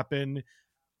going to happen.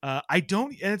 And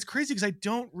it's crazy because I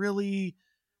don't really,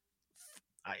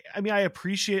 I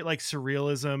appreciate like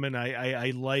surrealism, and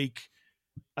I like,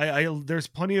 there's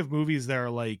plenty of movies that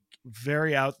are like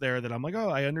very out there that I'm like,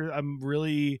 I'm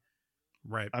really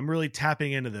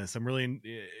tapping into this. I'm really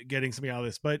getting something out of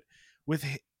this, but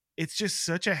it's just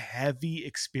such a heavy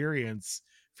experience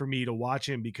for me to watch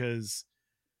him because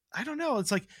I don't know.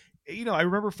 It's like, I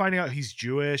remember finding out he's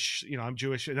Jewish, I'm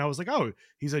Jewish, and I was like, oh,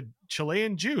 he's a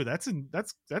Chilean Jew. That's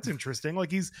interesting. Like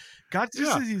he's got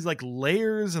these like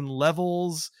layers and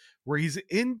levels where he's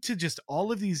into just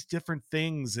all of these different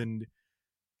things. And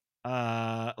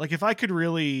like if I could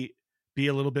really be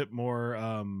a little bit more,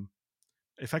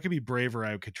 if I could be braver,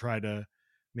 I could try to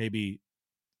maybe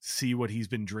see what he's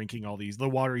been drinking the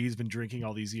water he's been drinking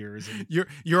all these years. And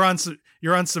you're on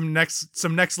some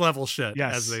next level shit,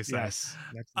 as they say. Yes.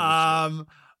 Shit.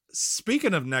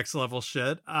 Speaking of next level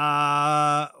shit,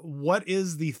 what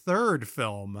is the third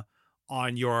film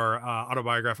on your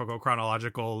autobiographical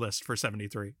chronological list for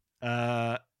 73?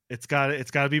 It's got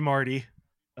to be Marty.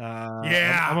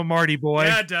 I'm a Marty boy.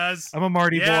 Yeah, it does. I'm a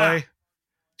Marty boy.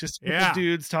 Just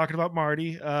dudes talking about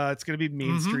Marty. It's going to be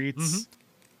Mean Streets. Mm-hmm.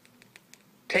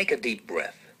 Take a deep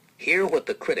breath. Hear what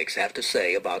the critics have to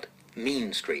say about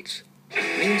Mean Streets.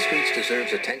 Mean Streets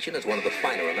deserves attention as one of the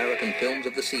finer American films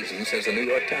of the season, says the New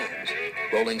York Times.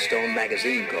 Rolling Stone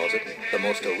magazine calls it the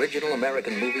most original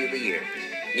American movie of the year.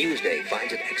 Newsday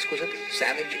finds it exquisite,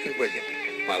 savage, and brilliant,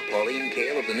 while Pauline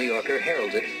Kael of the New Yorker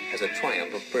heralds it as a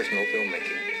triumph of personal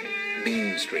filmmaking.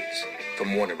 Mean Streets,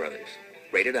 from Warner Brothers.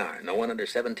 Rated R. No one under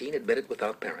 17 admitted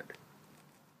without parent.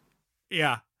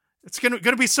 Yeah. It's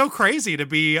gonna be so crazy to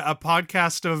be a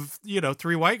podcast of,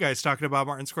 three white guys talking about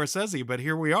Martin Scorsese, but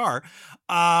here we are.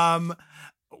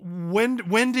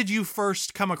 When did you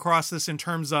first come across this in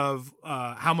terms of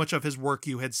how much of his work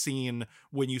you had seen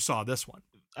when you saw this one?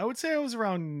 I would say I was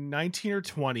around 19 or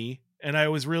 20, and I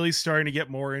was really starting to get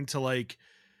more into like,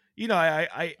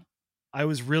 I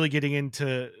was really getting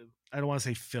into, I don't want to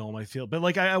say film, but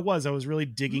like I was really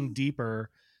digging deeper.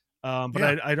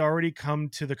 But I'd already come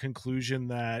to the conclusion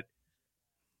that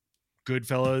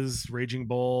Goodfellas, Raging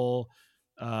Bull,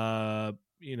 King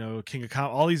of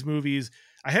Comedy, all these movies,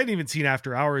 I hadn't even seen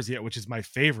After Hours yet, which is my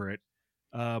favorite.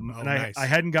 Nice. I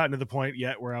hadn't gotten to the point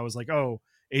yet where I was like, oh,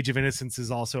 Age of Innocence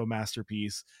is also a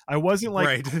masterpiece. I wasn't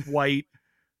like quite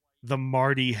the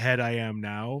Marty head I am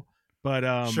now,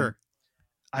 but sure.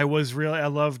 I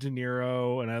love De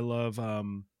Niro, and I love why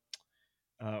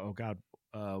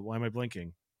am I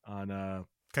blinking on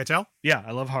Keitel? Yeah,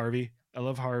 I love Harvey.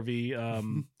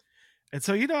 And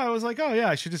so, I was like, oh yeah,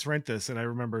 I should just rent this. And I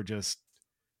remember just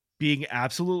being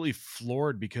absolutely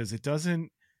floored because it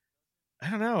doesn't, I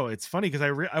don't know. It's funny because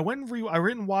I went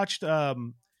and watched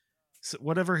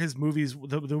whatever his movies,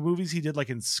 the movies he did like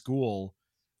in school,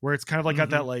 where it's kind of like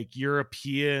got that like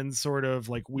European sort of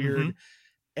like weird,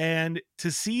 and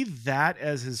to see that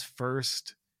as his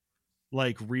first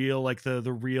like real, like the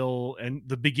real and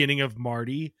the beginning of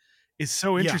Marty is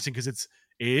so interesting because it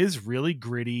is really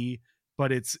gritty,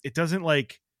 but it doesn't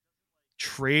like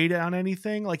trade on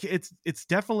anything. Like it's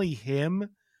definitely him,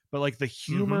 but like the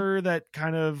humor that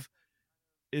kind of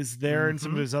is there in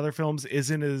some of his other films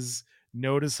isn't as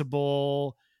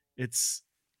noticeable. It's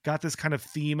got this kind of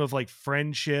theme of like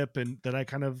friendship, and that I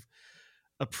kind of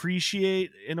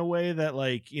appreciate in a way that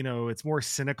like, it's more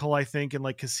cynical, I think, in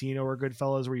like Casino or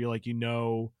Goodfellas, where you're like,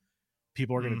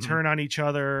 people are going to turn on each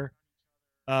other.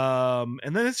 And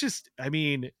then it's just, I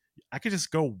mean, I could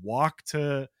just go walk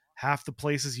to half the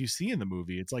places you see in the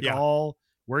movie. It's like all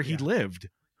where he lived.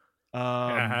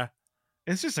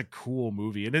 It's just a cool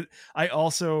movie. And I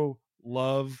also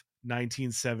love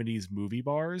 1970s movie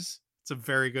bars. It's a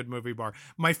very good movie bar.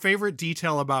 My favorite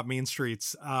detail about Mean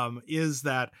Streets is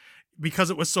that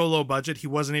because it was so low budget, he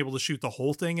wasn't able to shoot the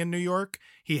whole thing in New York.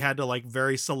 He had to like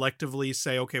very selectively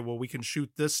say, okay, well, we can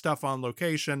shoot this stuff on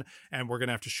location, and we're going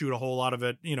to have to shoot a whole lot of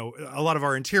it. A lot of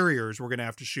our interiors we're going to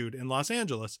have to shoot in Los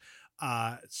Angeles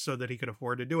so that he could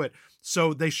afford to do it.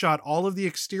 So they shot all of the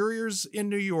exteriors in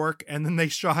New York, and then they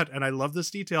shot, and I love this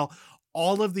detail,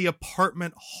 all of the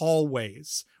apartment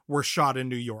hallways were shot in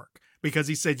New York, because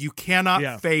he said you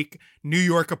cannot fake New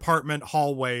York apartment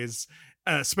hallways,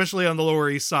 especially on the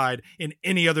Lower East Side, in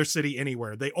any other city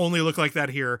anywhere. They only look like that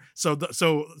here. So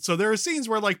there are scenes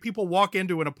where like people walk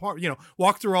into an apartment,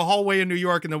 walk through a hallway in New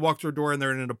York and then walk through a door and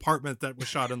they're in an apartment that was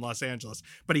shot in Los Angeles,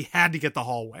 but he had to get the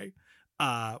hallway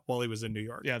while he was in New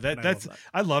York. Yeah,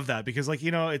 I love that because like,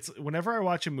 it's whenever I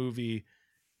watch a movie,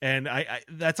 and I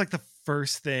that's like the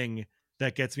first thing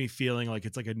that gets me feeling like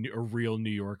it's like a real New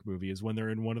York movie, is when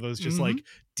they're in one of those just like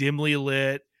dimly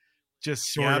lit,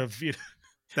 just sort of,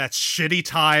 that shitty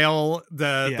tile.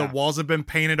 The walls have been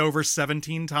painted over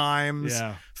 17 times.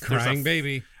 Yeah. Crying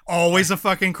baby. Always a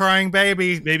fucking crying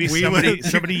baby. Maybe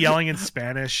somebody yelling in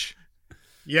Spanish.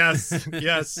 Yes.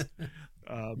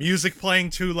 Music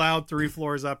playing too loud 3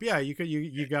 floors up. Yeah, you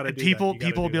got to do people. that.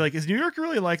 People will be like, "Is New York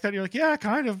really like that?" And you're like, "Yeah,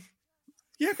 kind of.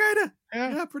 Yeah, kind of.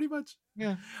 Yeah, pretty much."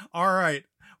 Yeah. All right.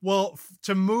 Well,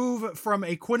 to move from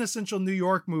a quintessential New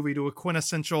York movie to a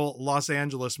quintessential Los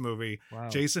Angeles movie,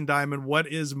 Jason Diamond, what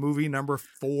is movie number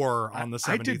 4 on the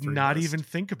 73 I did not list? even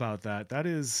think about that. That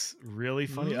is really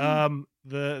funny.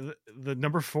 The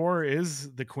number 4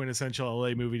 is the quintessential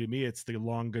LA movie to me. It's The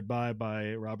Long Goodbye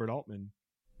by Robert Altman.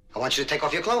 I want you to take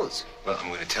off your clothes. Well, I'm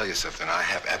going to tell you something. I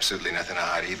have absolutely nothing to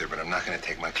hide either, but I'm not going to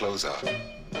take my clothes off.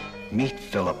 Meet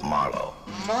Philip Marlowe.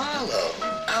 Marlowe?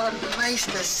 Oh, nice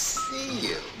to see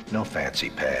you. No fancy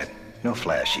pad, no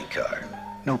flashy car,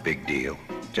 no big deal.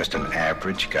 Just an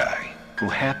average guy who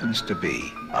happens to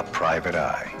be a private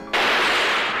eye.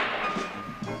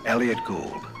 Elliot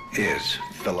Gould is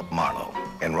Philip Marlowe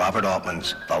in Robert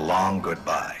Altman's The Long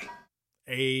Goodbye.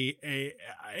 A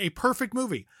perfect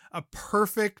movie, a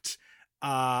perfect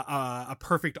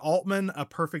Altman, a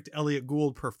perfect Elliot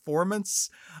Gould performance.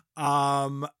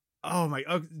 What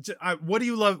do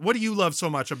you love? What do you love so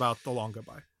much about The Long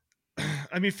Goodbye?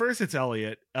 I mean, first it's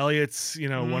Elliot. Elliot's,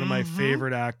 one of my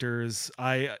favorite actors.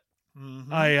 I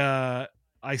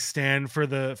stand for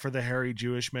the hairy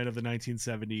Jewish men of the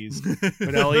 1970s,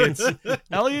 but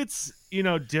Elliot's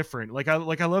different.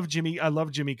 I love Jimmy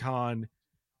Caan.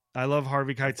 I love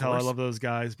Harvey Keitel. I love those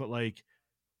guys, but like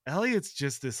Elliot's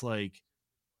just this like,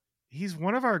 he's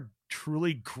one of our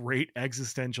truly great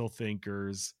existential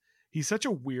thinkers. He's such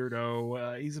a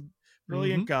weirdo. He's a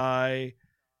brilliant guy.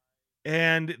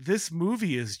 And this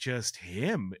movie is just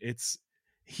him.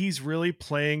 He's really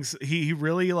playing. He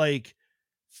really like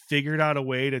figured out a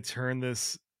way to turn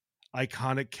this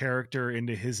iconic character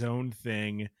into his own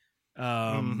thing.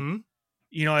 I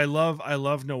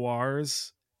love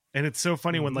noirs. And it's so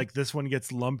funny when like this one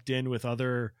gets lumped in with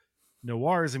other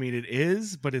noirs. I mean, it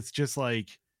is, but it's just like,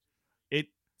 it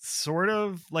sort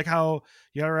of like how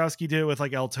Jodorowsky did it with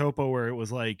like El Topo, where it was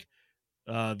like,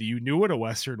 you knew what a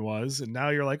Western was, and now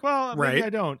you're like, well, maybe I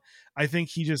don't. I think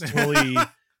he just totally,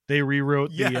 they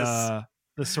rewrote the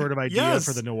sort of idea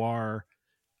for the noir.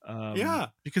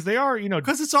 Because they are,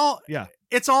 because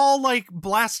it's all like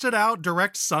blasted out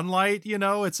direct sunlight,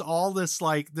 it's all this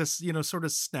sort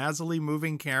of snazzily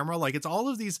moving camera. Like it's all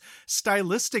of these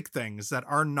stylistic things that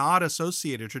are not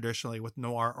associated traditionally with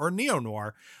noir or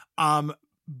neo-noir.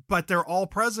 But they're all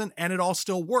present and it all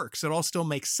still works. It all still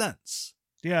makes sense.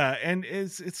 Yeah. And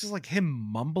it's just like him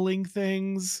mumbling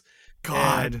things.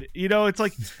 God, and, it's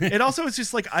like, it also is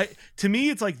just like, to me,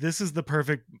 it's like, this is the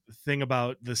perfect thing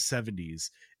about the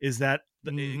 70s is that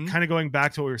kind of going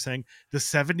back to what we were saying, the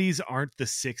 70s aren't the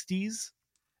 60s.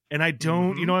 And I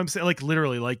don't, you know what I'm saying? Like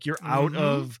literally, like you're out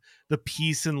of the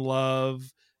peace and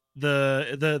love,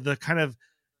 the kind of,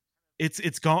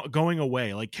 it's going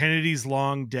away. Like Kennedy's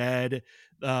long dead.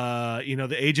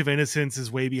 The Age of Innocence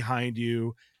is way behind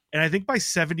you. And I think by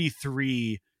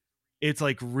 73, it's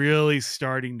like really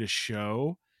starting to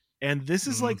show. And this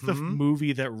is like the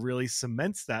movie that really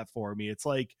cements that for me. It's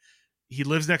like he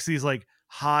lives next to these like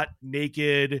hot,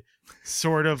 naked,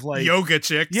 sort of like yoga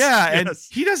chicks. Yeah. And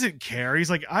he doesn't care. He's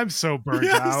like, I'm so burnt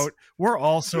out. We're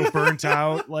all so burnt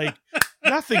out. Like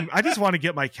nothing. I just want to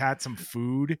get my cat some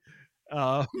food.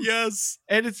 Yes.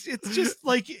 And it's just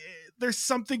like, there's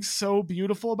something so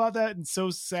beautiful about that and so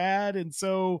sad and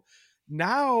so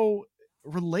now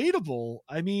relatable.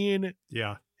 I mean,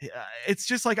 yeah, it's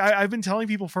just like I've been telling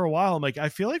people for a while. I'm like, I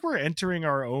feel like we're entering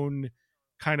our own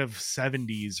kind of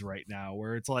 70s right now,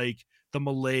 where it's like the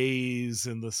malaise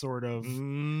and the sort of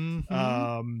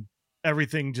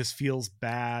everything just feels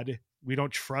bad. We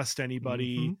don't trust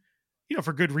anybody,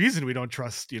 for good reason. We don't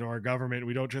trust, our government.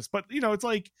 We don't trust, but it's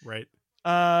like right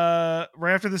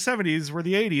after the 70s were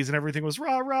the 80s and everything was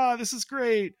rah, this is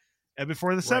great. And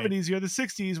before the 70s, you had the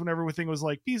 60s when everything was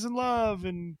like peace and love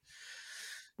and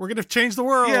we're going to change the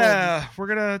world. Yeah. We're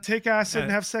going to take acid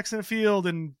and have sex in a field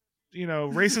and,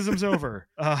 racism's over.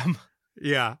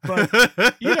 Yeah. But,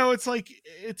 it's like,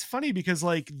 it's funny because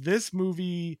like this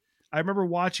movie, I remember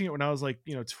watching it when I was like,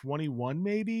 21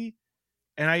 maybe.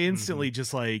 And I instantly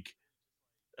just like,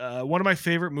 one of my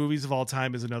favorite movies of all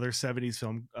time is another 70s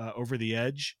film, Over the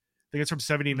Edge. I think it's from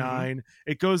 79.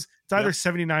 It's either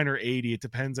 79 or 80. It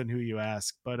depends on who you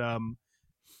ask. But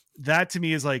that to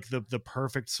me is like the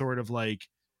perfect sort of like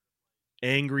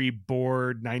angry,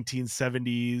 bored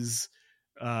 1970s.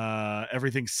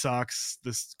 Everything sucks.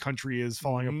 This country is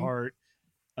falling apart.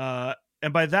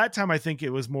 And by that time, I think it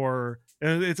was more,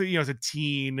 it's a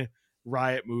teen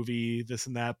riot movie, this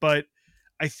and that. But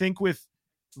I think with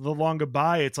The Long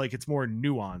Goodbye, it's like it's more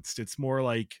nuanced, it's more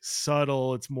like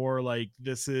subtle, it's more like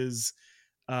this is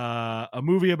a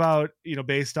movie about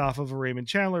based off of a Raymond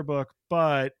Chandler book,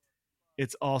 but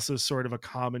it's also sort of a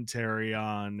commentary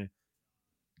on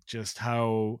just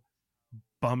how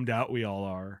bummed out we all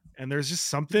are. And there's just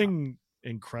something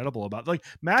incredible about, like,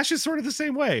 MASH is sort of the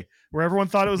same way, where everyone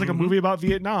thought it was like a movie about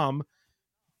Vietnam,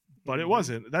 but it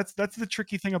wasn't. That's the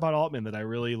tricky thing about Altman that I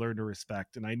really learned to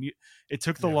respect. And I knew it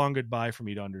took The Long Goodbye for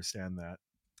me to understand that.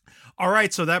 All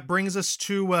right, so that brings us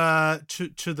to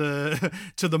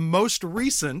the most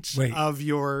recent of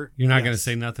your. You're not going to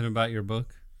say nothing about your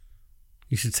book?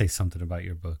 You should say something about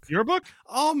your book. Your book?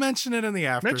 I'll mention it in the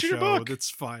after Mention show. Your book. That's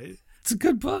fine. It's a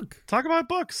good book. Talk about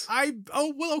books. I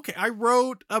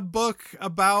wrote a book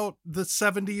about the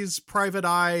 70s Private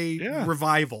Eye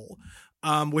revival,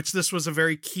 which this was a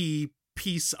very key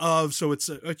piece of. So it's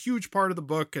a huge part of the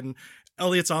book, and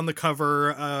Elliot's on the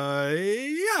cover.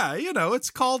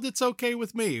 It's called "It's Okay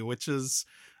with Me," which is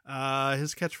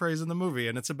his catchphrase in the movie,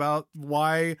 and it's about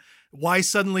why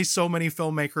suddenly so many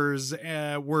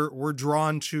filmmakers were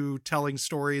drawn to telling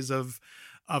stories of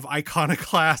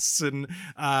iconoclasts and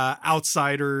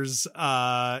outsiders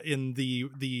in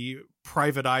the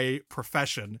private eye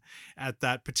profession at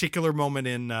that particular moment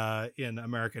in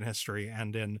American history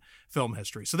and in film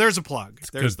history. So there's a plug.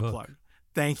 There's the plug.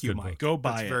 Thank you, Mike. Go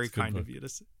buy it. That's very kind of you to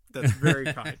say. That's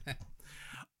very kind.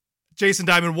 Jason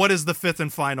Diamond, what is the fifth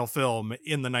and final film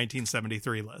in the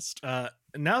 1973 list? Now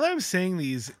that I'm saying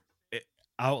these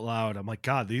out loud, I'm like,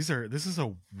 God, this is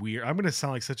a weird. I'm going to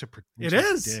sound like such a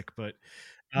dick, but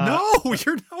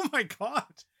you're. Oh my God.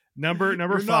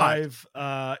 Number 5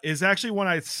 is actually one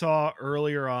I saw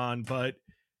earlier on, but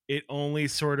it only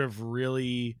sort of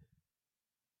really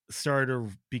started to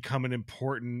become an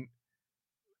important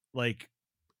like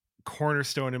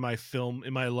cornerstone in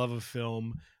my love of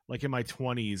film, like in my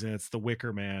 20s, and it's The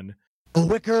Wicker Man. The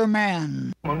Wicker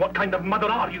Man. And what kind of mother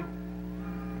are you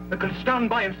that can stand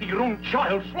by and see your own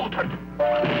child slaughtered?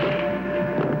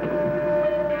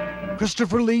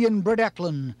 Christopher Lee and Britt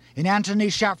Eklund in Anthony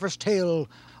Shaffer's tale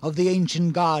of the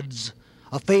ancient gods,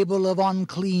 a fable of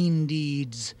unclean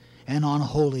deeds and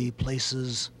unholy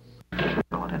places.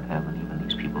 God in heaven, even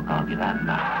these people call me that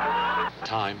now.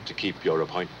 Time to keep your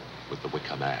appointment with the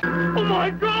Wicker Man. Oh my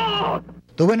God!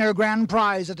 The winner grand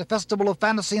prize at the Festival of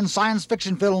Fantasy and Science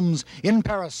Fiction Films in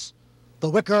Paris, The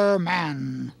Wicker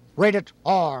Man. Rated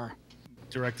R.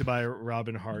 Directed by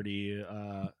Robin Hardy.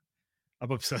 I'm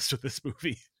obsessed with this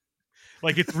movie.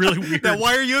 Like, it's really weird. Now,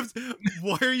 why are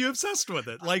you obsessed with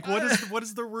it? Like, what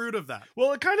is the root of that?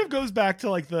 Well, it kind of goes back to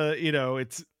like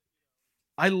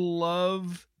I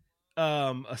love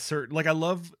I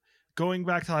love going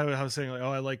back to how I was saying, like,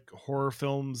 I like horror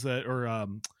films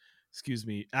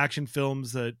action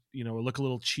films that, look a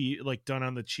little cheap, like done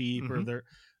on the cheap, or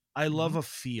I love a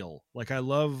feel. Like, I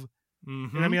love,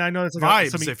 and I mean, I know it's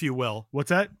like vibes, if you will. What's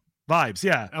that? Vibes,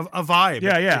 yeah. A vibe,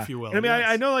 yeah, if you will. And I mean,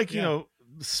 I know, like,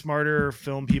 smarter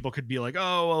film people could be like,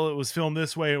 oh, well, it was filmed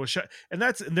this way, it was shot, and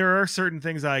there are certain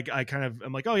things I'm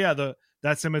like, oh yeah, that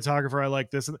cinematographer, I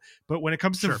like this, but when it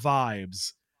comes to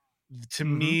vibes, to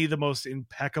me, the most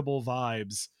impeccable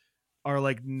vibes are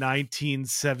like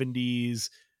 1970s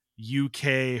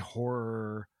UK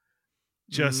horror.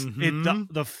 Just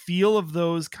the feel of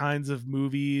those kinds of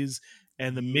movies,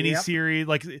 and the miniseries,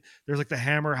 like there's like the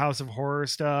Hammer House of Horror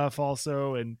stuff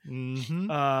also, and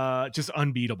just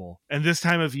unbeatable. And this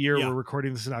time of year, we're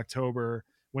recording this in October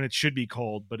when it should be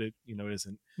cold, but it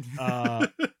isn't.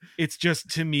 It's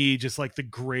just, to me, just like the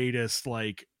greatest,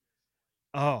 like,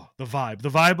 the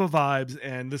vibe of vibes.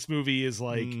 And this movie is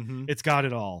like, it's got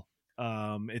it all.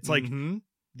 It's like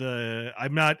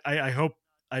I hope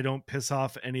I don't piss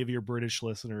off any of your British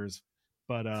listeners,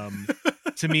 but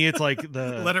to me, it's like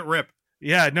let it rip.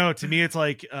 Yeah, no, to me, it's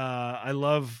like I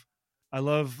love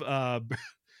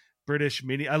British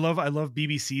mini. I love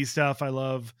BBC stuff. I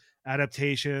love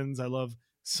adaptations. I love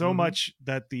so much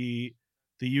that the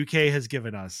UK has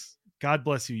given us. God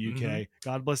bless you, UK.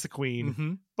 God bless the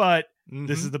Queen. But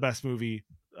this is the best movie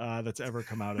that's ever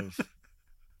come out of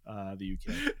the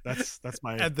UK. That's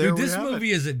my. Dude, this movie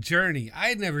is a journey. I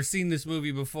had never seen this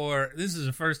movie before. This is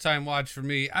a first time watch for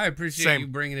me. I appreciate you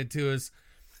bringing it to us.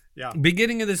 Yeah.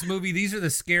 Beginning of this movie, these are the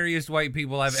scariest white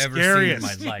people I've ever seen in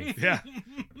my life. Yeah.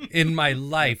 In my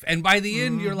life. And by the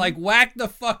end, you're like, whack the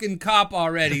fucking cop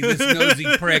already, this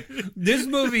nosy prick. This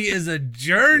movie is a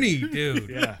journey, dude.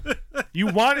 Yeah. You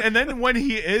want, and then when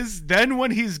he's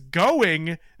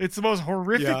going, it's the most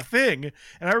horrific thing.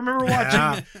 And I remember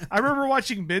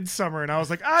watching Midsommar, and I was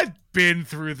like, I've been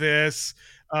through this.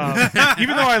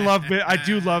 Even though I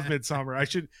do love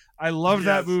Midsommar. I love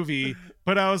that movie,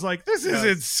 but I was like, this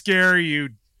isn't scary, you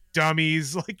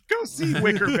dummies. Like, go see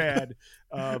Wicker Man.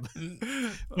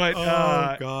 But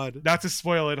God, not to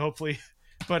spoil it, hopefully.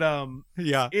 But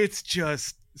it's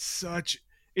just it's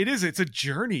a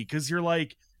journey, because you're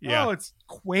like, it's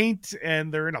quaint,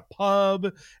 and they're in a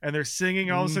pub and they're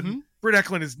singing. All of a sudden, Britt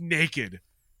Ekland is naked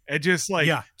and just like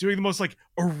doing the most like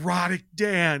erotic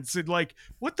dance, and like,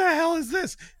 what the hell is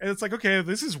this? And it's like, okay,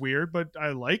 this is weird, but I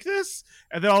like this.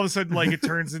 And then all of a sudden, like, it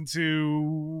turns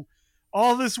into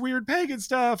all this weird pagan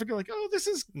stuff, and you're like, oh, this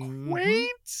is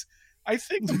quaint. I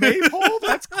think the maypole,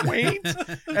 that's quaint.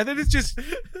 And then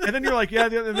and then you're like,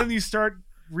 and then you start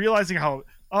realizing how,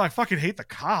 I fucking hate the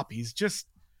cop. He's just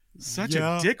such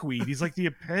a dickweed. He's like the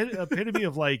epitome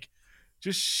of like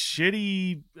just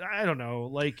shitty, I don't know,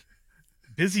 like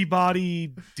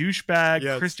busybody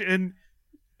douchebag Christian.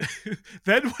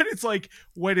 Then when it's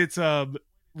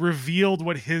revealed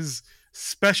what his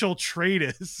special trait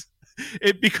is,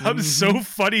 it becomes so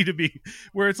funny to me,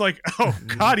 where it's like, oh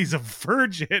God, he's a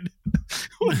virgin.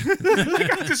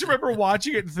 Like, I just remember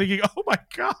watching it and thinking, oh my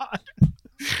God.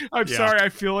 I'm sorry, I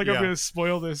feel like I'm going to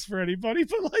spoil this for anybody,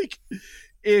 but like,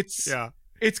 it's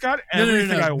got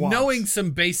everything I want. Knowing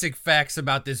some basic facts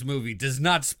about this movie does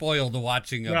not spoil the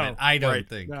watching of it. I don't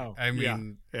think. No. I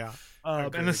mean,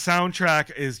 and the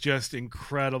soundtrack is just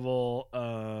incredible.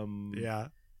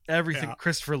 Everything.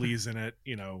 Christopher Lee's in it.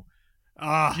 You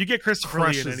get Christopher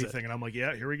Lee in anything, and I'm like,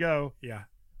 here we go.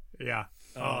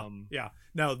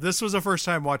 No, this was a first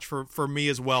time watch for me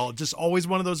as well. Just always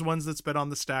one of those ones that's been on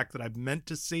the stack that I've meant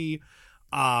to see.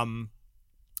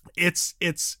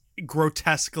 It's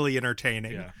grotesquely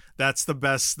entertaining. Yeah. That's the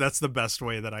best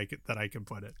way that I can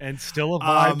put it. And still a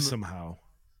vibe somehow.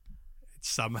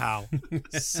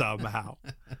 Somehow.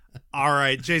 All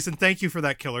right, Jason, thank you for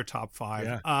that killer top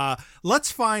 5.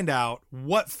 Let's find out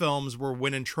what films were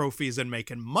winning trophies and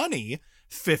making money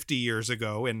 50 years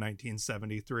ago in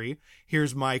 1973.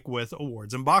 Here's Mike with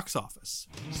awards and box office.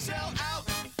 Sell out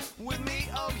with me,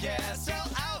 oh yeah,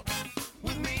 sell out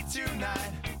with me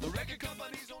tonight. The record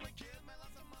company's only kidding me.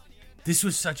 This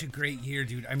was such a great year,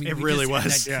 dude. I mean, it we really just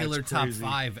was. had that killer top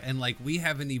 5, and like, we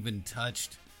haven't even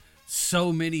touched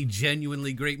so many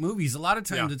genuinely great movies. A lot of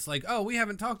times it's like, oh, we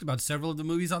haven't talked about several of the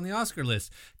movies on the Oscar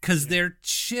list because they're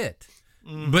shit.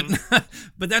 But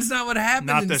that's not what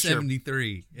happened in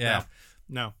 73. Yeah.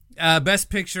 No. Best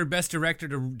Picture, Best Director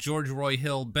to George Roy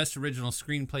Hill, Best Original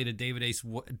Screenplay to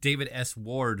David S.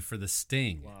 Ward for The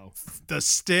Sting. Wow. The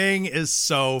Sting is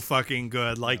so fucking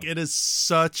good. Like, it is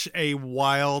such a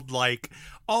wild, like,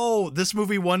 oh, this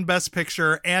movie won Best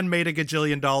Picture and made $1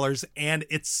 gajillion, and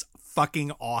it's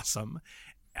fucking awesome.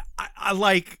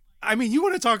 I mean, you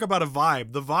want to talk about a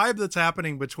vibe. The vibe that's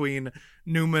happening between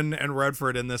Newman and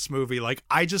Redford in this movie, like,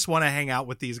 I just want to hang out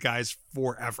with these guys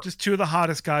forever. Just two of the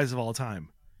hottest guys of all time.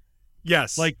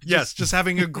 Yes. Like, just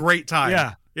having a great time.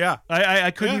 Yeah. Yeah.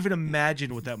 I couldn't even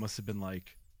imagine what that must have been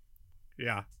like.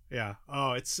 Yeah. Yeah.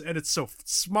 Oh, it's so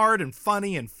smart and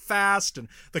funny and fast, and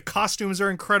the costumes are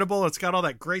incredible. It's got all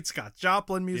that great Scott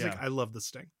Joplin music. Yeah. I love The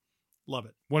Sting. Love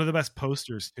it. One of the best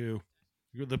posters too.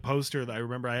 The poster that I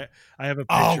remember, I have a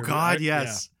picture. Oh God,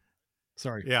 yes. Yeah.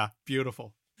 Sorry. Yeah,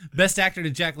 beautiful. Best Actor to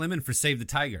Jack Lemmon for Save the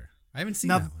Tiger. I haven't seen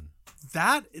that one.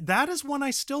 That is one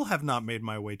I still have not made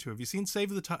my way to. Have you seen Save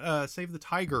the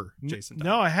Tiger, Jason?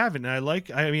 No, I haven't. I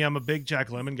mean, I'm a big Jack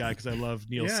Lemmon guy because I love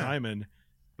Neil Simon,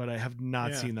 but I have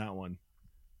not seen that one.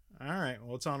 All right,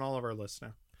 well, it's on all of our lists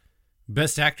now.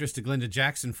 Best Actress to Glenda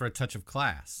Jackson for A Touch of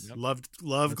Class. Yep.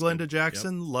 Love Glenda good.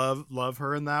 Jackson. Yep. Love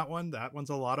her in that one. That one's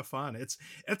a lot of fun.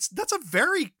 That's a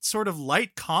very sort of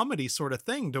light comedy sort of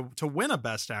thing to win a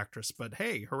Best Actress, but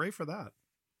hey, hooray for that.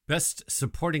 Best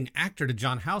Supporting Actor to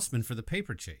John Houseman for The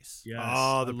Paper Chase. Yes,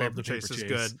 oh, The Paper Chase is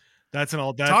good. That's an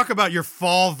all. Talk about your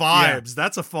fall vibes. Yeah.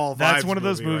 That's a fall vibes. That's one of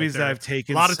those movies that I've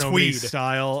taken a lot of so tweed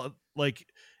style, like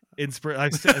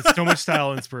so much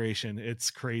style inspiration. It's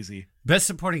crazy. Best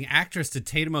Supporting Actress to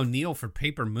Tatum O'Neal for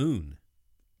Paper Moon.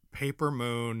 Paper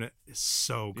Moon is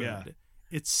so good. Yeah.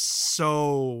 It's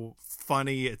so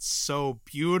funny. It's so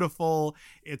beautiful.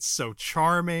 It's so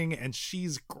charming, and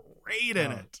she's great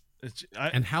in it.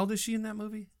 And how old is she in that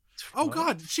movie? 12? Oh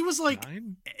God, she was like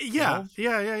 9? Yeah.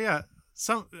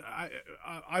 Some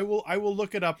I will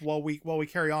look it up while we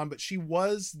carry on. But she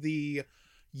was the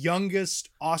youngest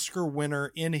Oscar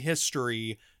winner in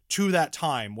history to that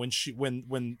time when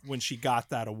she got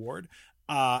that award.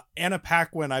 Anna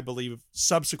Paquin, I believe,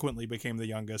 subsequently became the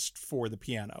youngest for The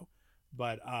Piano.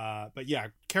 But yeah,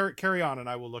 carry on, and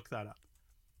I will look that up.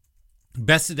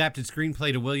 Best Adapted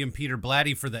Screenplay to William Peter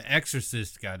Blatty for The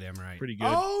Exorcist. Goddamn right. Pretty good.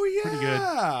 Oh yeah. Pretty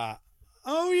good.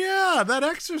 Oh yeah, that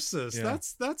Exorcist. Yeah.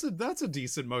 That's a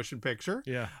decent motion picture.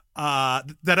 Yeah.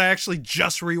 That I actually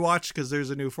just rewatched because there's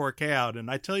a new 4K out, and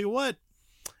I tell you what,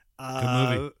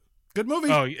 good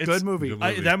movie. Oh, good movie.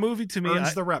 That movie to me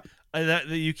earns the rep. That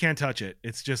you can't touch it.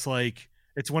 It's just like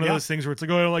it's one of those things where it's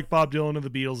like, oh, I don't like Bob Dylan and the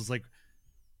Beatles. It's like,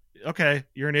 okay,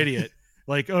 you're an idiot.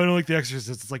 Like, oh, I don't like The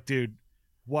Exorcist. It's like, dude,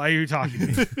 why are you talking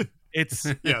to me? It's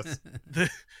yes.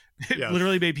 It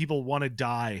literally made people want to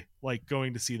die, like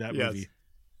going to see that movie.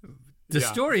 The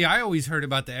story I always heard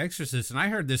about The Exorcist, and I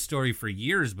heard this story for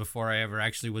years before I ever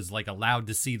actually was like allowed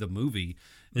to see the movie,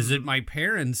 is that my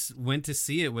parents went to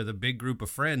see it with a big group of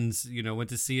friends, went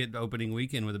to see it opening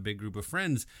weekend with a big group of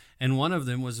friends. And one of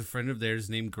them was a friend of theirs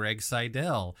named Greg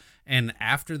Seidel. And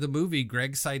after the movie,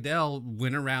 Greg Seidel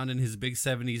went around in his big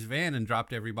 70s van and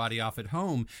dropped everybody off at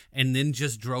home and then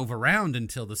just drove around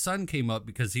until the sun came up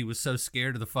because he was so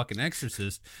scared of the fucking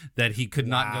Exorcist that he could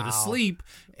not go to sleep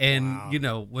and,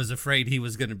 was afraid he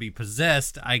was going to be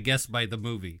possessed, I guess, by the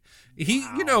movie. He,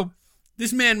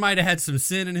 this man might have had some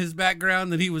sin in his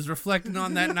background that he was reflecting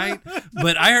on that night,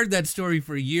 but I heard that story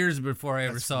for years before I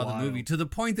ever saw the movie, to the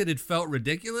point that it felt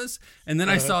ridiculous. And then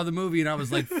I saw the movie and I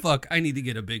was like, fuck, I need to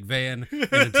get a big van and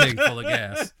a tank full of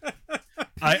gas.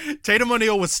 Tatum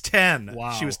O'Neal was 10.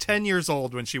 Wow. She was 10 years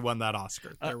old when she won that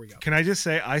Oscar. There we go. Can I just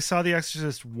say, I saw The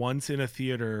Exorcist once in a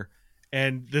theater,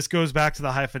 and this goes back to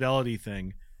the high fidelity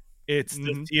thing. It's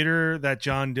the theater that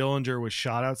John Dillinger was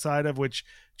shot outside of, which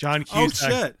John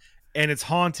Cusack... Oh, shit. And it's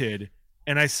haunted.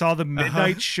 And I saw the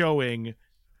midnight showing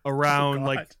around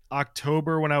like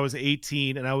October when I was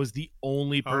 18, and I was the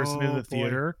only person in the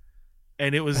theater.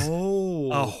 And it was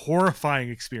a horrifying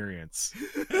experience.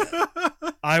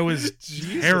 I was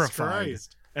terrified.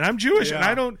 Christ. And I'm Jewish, and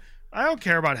I don't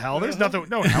care about hell. There's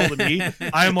no hell to me.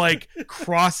 I'm like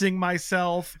crossing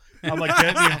myself. I'm like,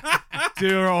 get me,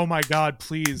 dude. Oh my God,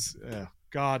 please.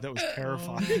 God, that was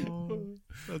terrifying.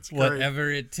 That's great. Whatever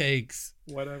it takes.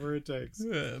 Whatever it takes.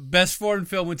 Best foreign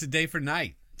film went to Day for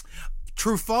Night.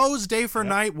 Truffaut's Day for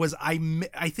Night was, I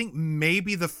think,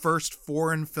 maybe the first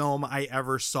foreign film I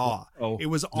ever saw. It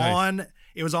was on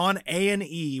It was on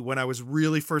A&E when I was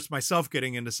really first myself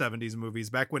getting into 70s movies,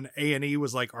 back when A&E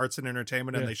was like arts and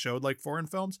entertainment and they showed like foreign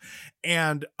films.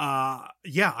 And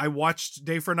I watched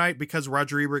Day for Night because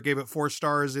Roger Ebert gave it 4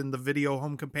 stars in the video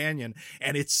home companion,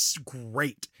 and it's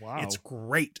great. Wow. It's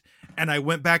great. And I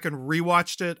went back and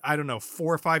rewatched it, I don't know,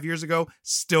 4 or 5 years ago.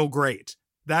 Still great.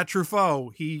 That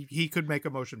Truffaut, he could make a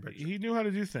motion picture. He knew how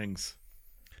to do things.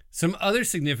 Some other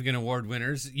significant award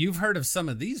winners. You've heard of some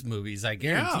of these movies, I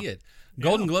guarantee it.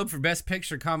 Golden Globe for Best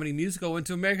Picture Comedy Musical went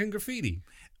to American Graffiti.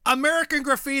 American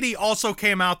Graffiti also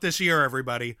came out this year,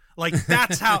 everybody. Like,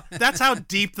 that's how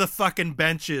deep the fucking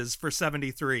bench is for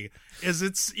 73. Is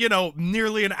it's,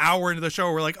 nearly an hour into the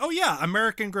show, we're like, oh yeah,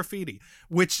 American Graffiti,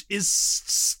 which is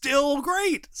still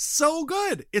great. So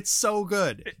good. It's so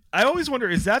good. I always wonder,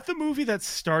 is that the movie that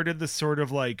started the sort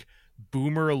of like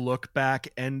boomer look back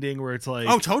ending where it's like,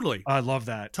 oh, totally. I love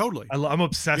that. Totally. I'm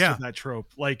obsessed with that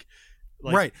trope. Like,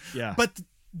 right. Yeah. But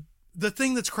the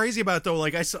thing that's crazy about it, though,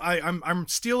 like I'm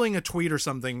stealing a tweet or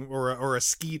something or a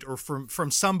skeet or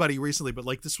from somebody recently, but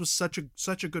like this was such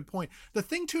a good point. The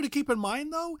thing too to keep in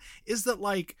mind though is that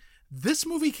like this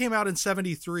movie came out in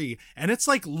 73 and it's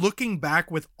like looking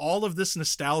back with all of this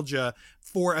nostalgia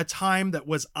for a time that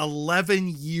was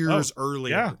 11 years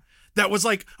earlier. Yeah. That was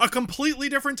like a completely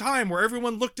different time where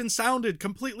everyone looked and sounded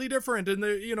completely different, and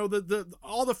the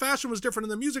all the fashion was different,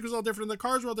 and the music was all different, and the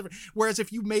cars were all different. Whereas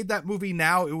if you made that movie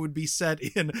now, it would be set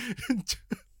in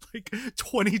like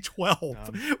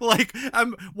 2012. Like,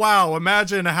 wow!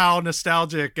 Imagine how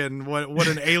nostalgic and what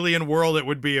an alien world it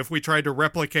would be if we tried to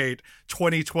replicate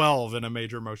 2012 in a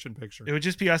major motion picture. It would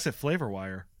just be us at Flavor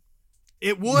Wire.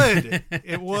 It would.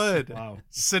 It would. Wow.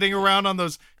 Sitting around on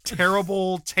those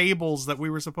terrible tables that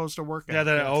we were supposed to work at. Yeah,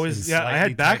 that I always. Yeah, I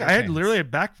had literally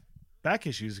back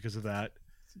issues because of that.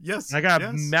 Yes. And I got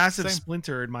a yes, massive same.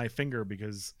 splinter in my finger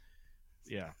because.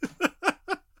 Yeah.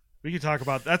 We could talk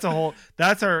about that's our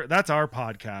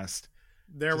podcast.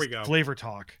 There we go. Flavor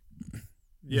talk.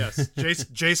 Yes,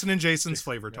 Jason and Jason's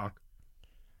Flavor Talk.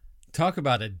 Talk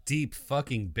about a deep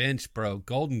fucking bench, bro.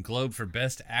 Golden Globe for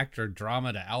Best Actor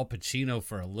Drama to Al Pacino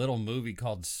for a little movie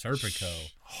called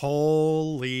Serpico.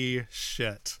 Holy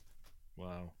shit.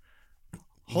 Wow.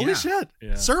 Holy shit.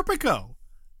 Yeah. Serpico.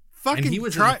 Fucking and he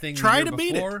was try, in a thing try the to year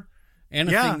beat before, it. And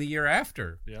a thing the year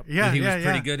after. Yep. Yeah, that he was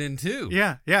pretty yeah. good in too.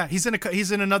 Yeah.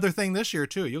 He's in another thing this year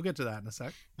too. You'll get to that in a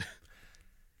sec.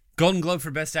 Golden Globe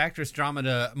for Best Actress Drama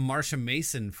to Marsha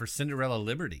Mason for Cinderella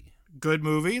Liberty. Good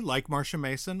movie, like Marsha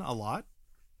Mason a lot.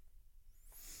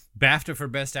 BAFTA for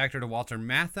Best Actor to Walter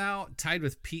Matthau, tied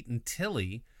with Pete and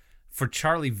Tilly for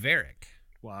Charlie Varick.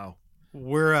 Wow.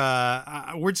 We're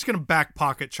just gonna back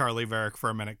pocket Charlie Varick for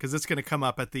a minute because it's gonna come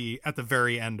up at the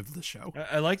very end of the show.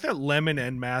 I like that Lemon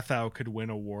and Matthau could win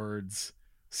awards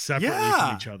separately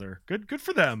from each other. Good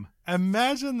for them.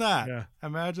 Imagine that. Yeah.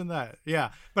 Imagine that. Yeah.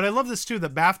 But I love this too,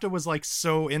 that BAFTA was like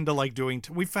so into like doing,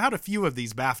 we've had a few of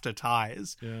these BAFTA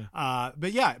ties. Yeah.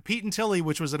 But yeah, Pete and Tilly,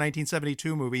 which was a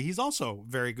 1972 movie, he's also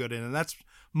very good in, and that's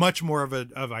much more of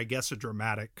I guess a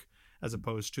dramatic as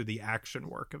opposed to the action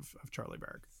work of Charlie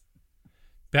Varick.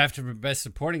 BAFTA for Best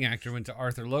Supporting Actor went to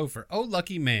Arthur Lowe for Oh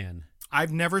Lucky Man.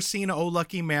 I've never seen Oh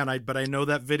Lucky Man, but I know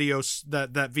that video,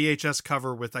 that VHS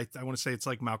cover with, I want to say it's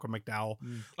like Malcolm McDowell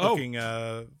looking.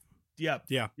 Yeah.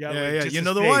 Like you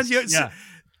know the one? Yeah.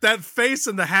 That face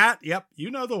and the hat. Yep. You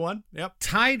know the one. Yep.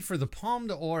 Tied for the Palme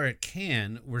d'Or at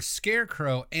Cannes were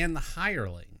Scarecrow and The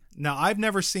Hireling. Now, I've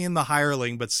never seen The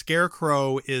Hireling, but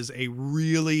Scarecrow is a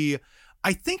really...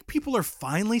 I think people are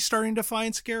finally starting to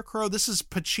find Scarecrow. This is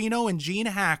Pacino and Gene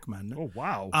Hackman. Oh,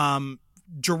 wow.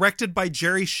 Directed by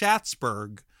Jerry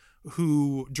Schatzberg,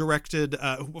 who directed,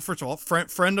 first of all,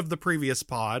 friend of the previous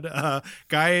pod,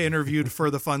 guy I interviewed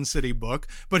for the Fun City book,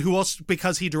 but who also,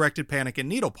 because he directed Panic in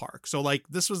Needle Park. So like,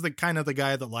 this was the kind of the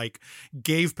guy that like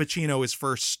gave Pacino his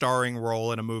first starring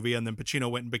role in a movie, and then Pacino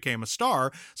went and became a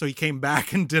star. So he came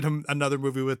back and did another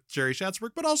movie with Jerry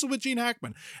Schatzberg, but also with Gene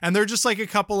Hackman. And they're just like a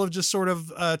couple of just sort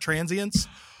of transients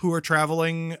who are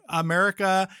traveling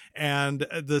America, and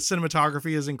the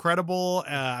cinematography is incredible.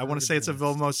 I want to say it's a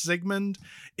Vilmos Zsigmond.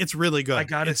 It's really good. I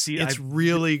gotta see it. It's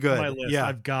really good. On my list. Yeah,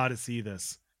 I've got to see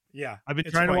this. Yeah, I've been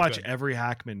trying to watch every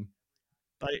Hackman.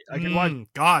 I can watch.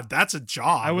 God, that's a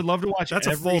job. I would love to watch. That's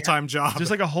a full-time job. Just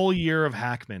like a whole year of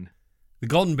Hackman. The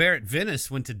Golden Bear at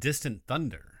Venice went to Distant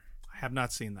Thunder. I have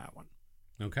not seen that one.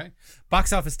 Okay.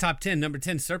 Box office top 10. Number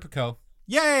 10, Serpico.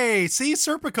 Yay! See,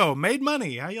 Serpico made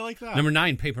money. How you like that? Number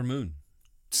 9, Paper Moon.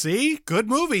 See, good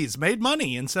movies made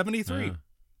money in 73.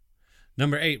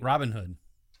 Number 8, Robin Hood.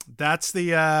 That's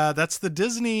the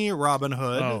Disney Robin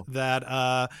Hood that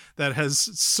has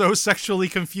so sexually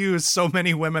confused so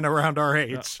many women around our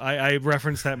age. I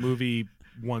reference that movie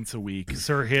once a week.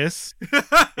 Sir Hiss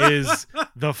is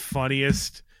the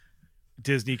funniest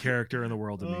Disney character in the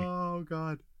world to me. Oh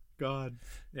God.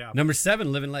 Yeah. Number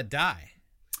 7, Live and Let Die.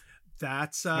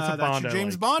 That's a Bond your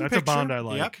James I like. Bond That's picture. a Bond I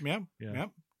like. Yep.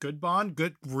 Good Bond.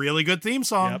 Really good theme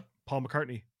song. Yep. Paul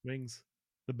McCartney, Wings.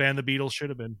 The band the Beatles should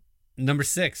have been. Number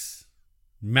 6,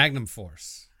 Magnum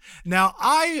Force. Now,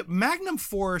 Magnum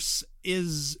Force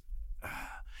is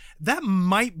it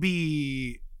might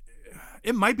be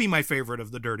my favorite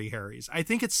of the Dirty Harrys. I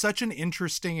think it's such an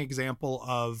interesting example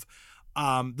of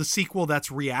the sequel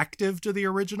that's reactive to the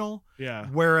original. Yeah.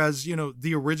 Whereas,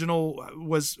 the original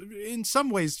was in some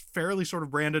ways fairly sort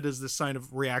of branded as this sign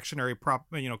of reactionary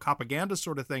propaganda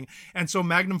sort of thing. And so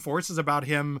Magnum Force is about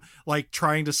him like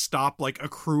trying to stop like a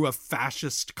crew of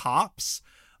fascist cops.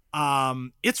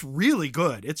 It's really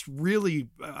good. It's really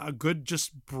a good,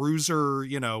 just bruiser,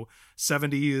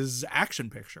 70s action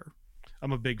picture.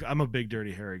 I'm a big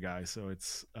Dirty Harry guy, so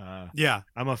it's yeah,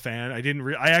 I'm a fan.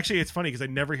 I actually, it's funny because I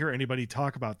never hear anybody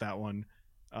talk about that one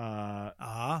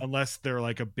unless they're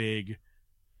like a big.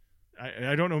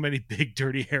 I don't know many big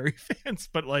Dirty Harry fans,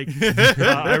 but like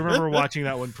I remember watching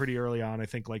that one pretty early on. I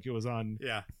think like it was on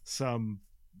some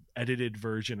edited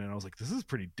version, and I was like, this is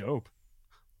pretty dope.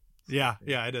 Yeah,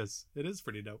 it is. It is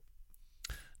pretty dope.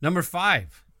 Number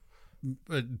 5,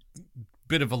 a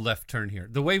bit of a left turn here.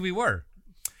 The Way We Were.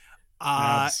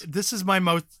 This is my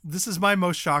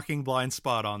most shocking blind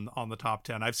spot on the top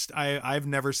 10. I've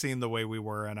never seen The Way We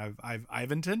Were, and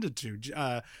I've intended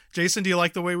to. Jason, do you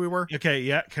like The Way We Were? Okay,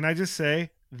 yeah. Can I just say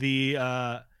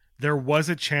there was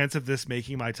a chance of this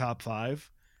making my top 5,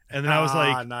 and then I was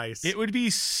like, nice. It would be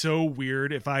so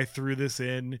weird if I threw this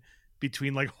in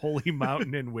between like Holy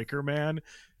Mountain and Wicker Man.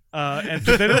 But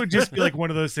then it would just be like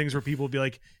one of those things where people would be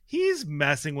like, he's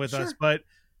messing with us. But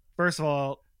first of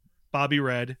all, Bobby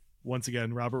Red. Once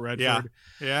again, Robert Redford.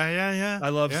 Yeah. I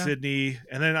love Sydney,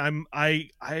 and then I'm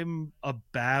a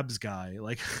Babs guy.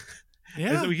 Like, we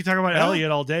can talk about Elliot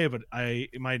all day, but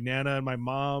my Nana and my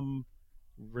mom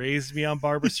raised me on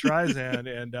Barbra Streisand,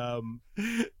 and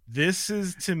this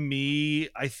is, to me,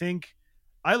 I think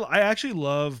I actually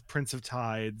love Prince of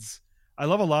Tides. I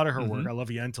love a lot of her work. I love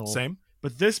Yentl. Same,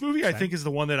 but this movie I think is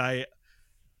the one that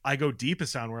I go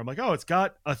deepest on, where I'm like, oh,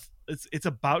 it's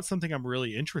about something I'm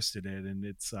really interested in, and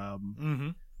it's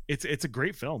a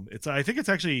great film. I think it's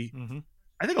actually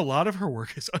I think a lot of her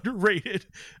work is underrated.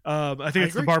 I think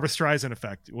it's the Barbra Streisand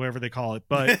effect, whatever they call it.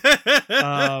 But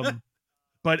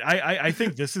but I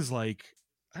think this is like,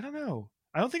 I don't know.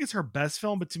 I don't think it's her best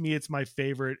film, but to me, it's my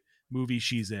favorite movie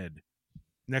she's in,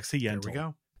 next to Yentl. There we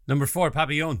go. Number 4,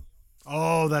 Papillon.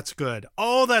 Oh, that's good.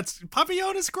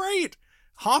 Papillon is great.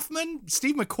 Hoffman,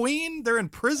 Steve McQueen, they're in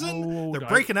prison. They're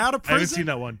breaking out of prison. I haven't seen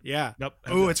that one. Yeah. Nope.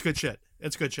 Oh, it's good shit.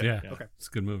 Yeah. Okay. It's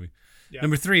a good movie. Yeah.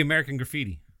 Number 3, American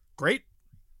Graffiti. Great.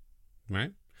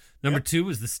 Right. Number 2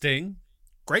 was The Sting.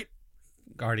 Great.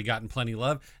 Already gotten plenty of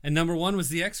love. And number 1 was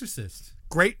The Exorcist.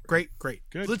 Great. Good.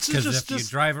 Because if you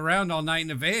drive around all night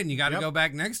in a van, you got to go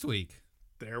back next week.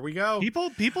 There we go.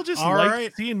 People just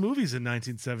liked seeing movies in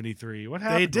 1973. What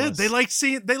happened? They did.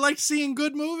 They liked seeing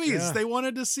good movies. Yeah. They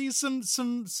wanted to see some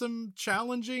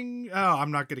challenging. Oh,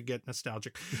 I'm not going to get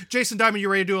nostalgic. Jason Diamond, you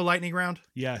ready to do a lightning round?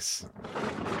 Yes.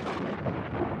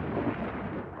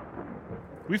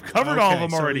 We've covered all of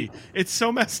them already. It's so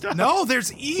messed up. No,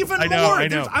 there's even more. I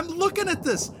know. I'm looking at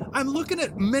this. I'm looking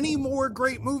at many more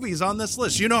great movies on this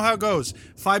list. You know how it goes.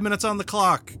 5 minutes on the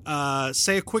clock.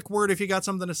 Say a quick word if you got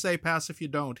something to say. Pass if you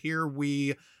don't. Here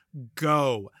we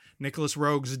go. Nicholas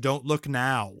Roeg's Don't Look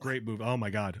Now. Great movie. Oh my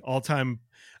God. All time.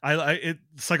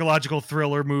 Psychological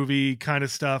thriller movie kind of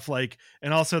stuff. Like,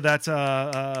 and also that's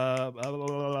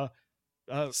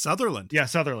Sutherland. Yeah,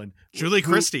 Sutherland. Julie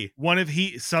Christie.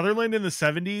 Sutherland in the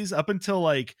 70s up until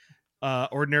like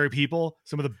Ordinary People,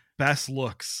 some of the best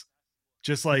looks.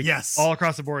 Just like all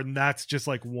across the board, and that's just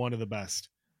like one of the best.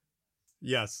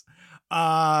 Yes.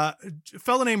 A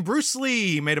fellow named Bruce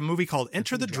Lee made a movie called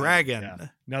Enter the Dragon. Yeah.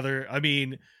 Another, I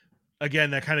mean,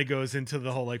 again, that kind of goes into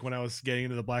the whole, like when I was getting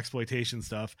into the blaxploitation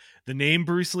stuff, the name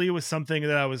Bruce Lee was something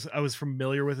that I was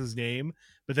familiar with his name,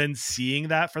 but then seeing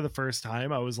that for the first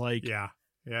time, I was like, yeah.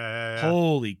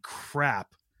 Holy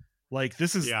crap. Like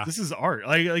this is art.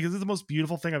 Like this is the most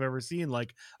beautiful thing I've ever seen.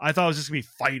 Like I thought it was just gonna be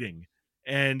fighting,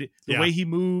 and the way he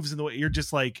moves and the way you're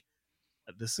just like,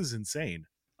 this is insane.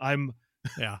 I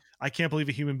can't believe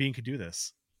a human being could do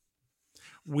this.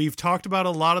 We've talked about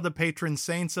a lot of the patron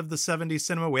saints of the 70s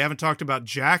cinema. We haven't talked about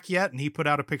Jack yet, and he put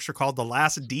out a picture called The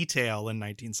Last Detail in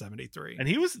 1973. And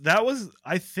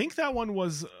I think that one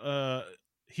was,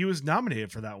 he was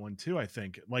nominated for that one too, I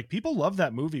think. Like, people loved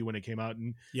that movie when it came out,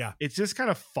 and yeah, it's just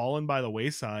kind of fallen by the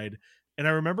wayside. And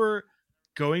I remember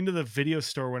going to the video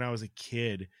store when I was a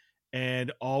kid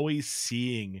and always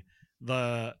seeing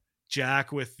the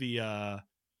Jack with the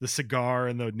cigar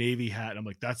and the Navy hat. And I'm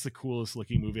like, that's the coolest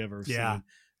looking movie I've ever seen.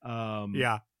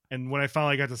 Yeah. And when I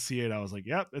finally got to see it, I was like,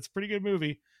 yep, it's a pretty good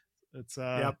movie. It's,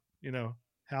 you know,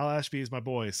 Hal Ashby is my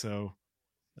boy. So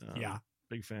yeah,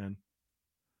 big fan.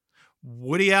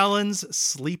 Woody Allen's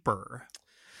Sleeper.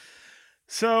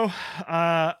 So,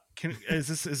 is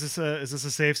this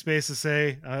a safe space to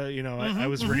say? You know, I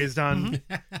was raised on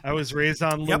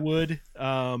LeWood.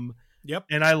 Yep.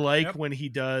 And I like when he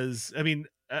does. I mean,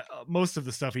 most of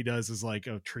the stuff he does is like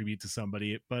a tribute to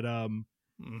somebody, but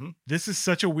this is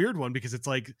such a weird one because it's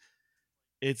like,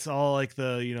 it's all like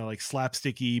the, you know, like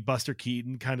slapsticky Buster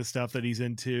Keaton kind of stuff that he's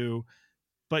into,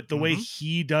 but the way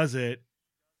he does it,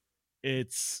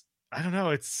 it's, I don't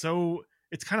know, it's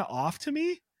kind of off to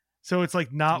me. So it's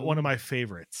like not one of my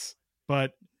favorites,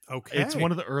 but it's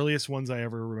one of the earliest ones I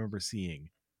ever remember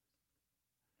seeing.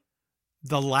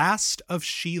 The Last of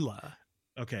Sheila.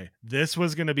 Okay, this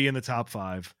was going to be in the top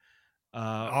 5.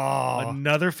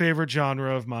 Another favorite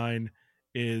genre of mine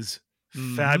is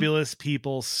fabulous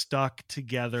people stuck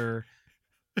together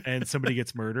and somebody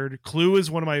gets murdered. Clue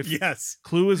is one of my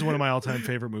Clue is one of my all-time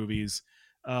favorite movies.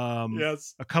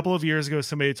 Yes. A couple of years ago,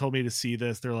 somebody told me to see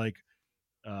this. They're like,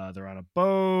 they're on a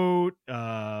boat.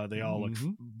 They all look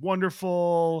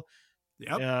wonderful.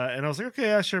 Yep. And I was like, okay,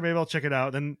 yeah, sure, maybe I'll check it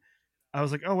out. Then I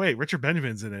was like, oh wait, Richard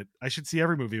Benjamin's in it. I should see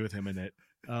every movie with him in it.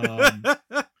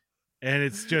 And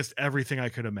it's just everything I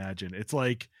could imagine. It's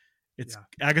like, it's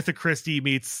Agatha Christie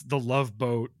meets The Love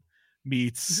Boat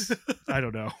meets, I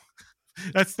don't know.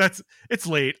 That's it's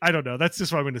late. I don't know. That's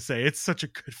just what I'm going to say. It's such a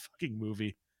good fucking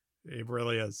movie. It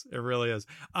really is. It really is.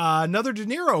 Another De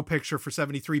Niro picture for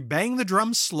 73, Bang the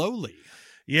Drum Slowly.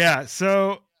 Yeah.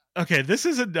 So, okay. This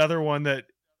is another one that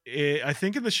I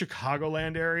think in the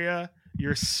Chicagoland area,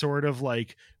 you're sort of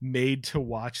like made to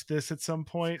watch this at some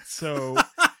point. So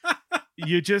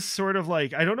you just sort of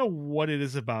like, I don't know what it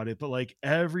is about it, but like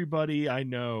everybody I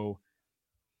know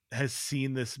has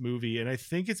seen this movie. And I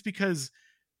think it's because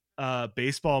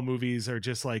baseball movies are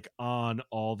just like on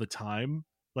all the time,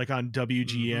 like on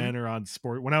WGN or on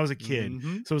Sport when I was a kid.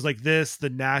 So it was like this, The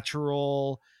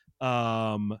Natural,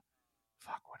 what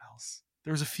else?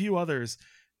 There was a few others.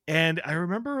 And I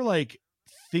remember like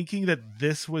thinking that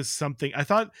this was something. I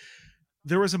thought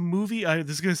there was a movie. This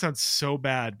is going to sound so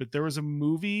bad, but there was a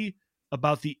movie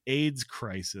about the AIDS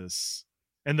crisis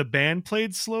and the band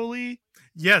played Slowly.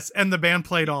 Yes. And the band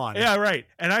played on. Yeah, right.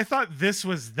 And I thought this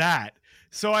was that.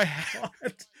 So I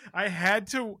had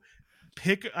to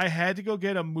go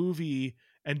get a movie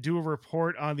and do a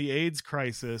report on the AIDS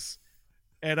crisis.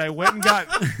 And I went and got,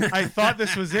 I thought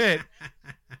this was it.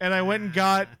 And I went and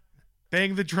got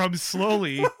Bang the Drum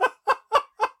Slowly.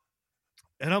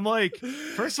 And I'm like,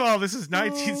 first of all, this is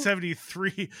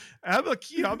 1973. I'm a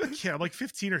kid. I'm like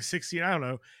 15 or 16. I don't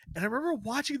know. And I remember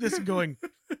watching this and going,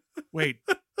 wait,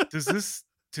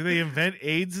 do they invent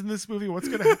AIDS in this movie? What's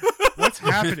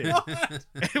happening?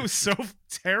 It was so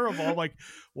terrible. I'm like,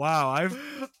 wow,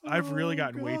 I've really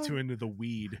gotten way too into the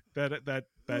weed. That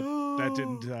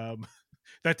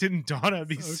didn't dawn on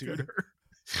me sooner.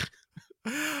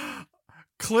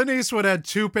 Clint Eastwood had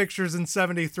 2 pictures in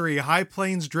 73, High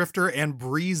Plains Drifter and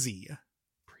Breezy.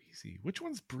 Breezy? Which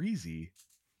one's Breezy?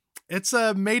 It's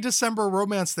a May-December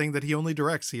romance thing that he only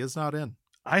directs. He is not in.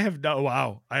 I have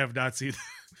not seen that.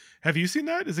 Have you seen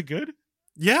that? Is it good?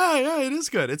 Yeah, it is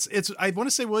good. It's I want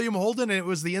to say William Holden, and it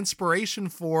was the inspiration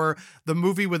for the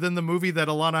movie within the movie that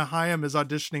Alana Haim is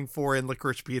auditioning for in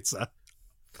Licorice Pizza.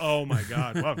 Oh my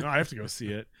God. Wow, no, I have to go see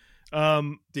it.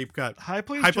 Deep cut. High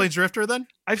Plains Drifter then?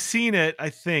 I've seen it, I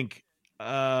think.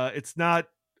 It's not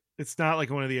like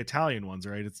one of the Italian ones,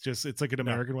 right? It's like an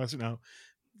American Western now.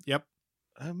 Yep.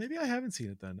 Maybe I haven't seen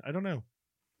it then. I don't know.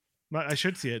 I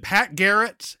should see it. Pat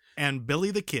Garrett and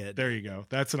Billy the Kid. There you go.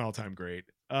 That's an all-time great.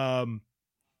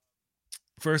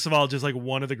 First of all, just like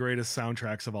one of the greatest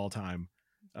soundtracks of all time.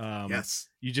 Yes.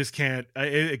 You just can't,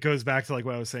 it goes back to like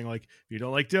what I was saying, like if you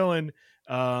don't like Dylan,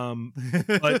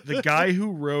 but the guy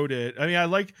who wrote it, I mean, I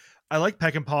like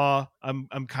Peckinpah.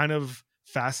 I'm kind of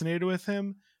fascinated with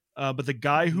him. But the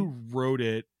guy who wrote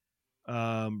it,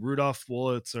 Rudolph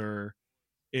Wolitzer,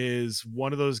 is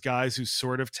one of those guys who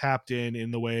sort of tapped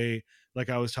in the way, like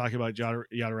I was talking about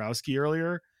Jodorowsky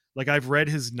earlier. Like I've read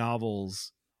his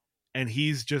novels and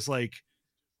he's just like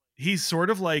he's sort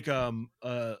of like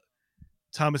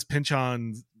Thomas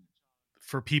Pynchon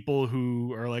for people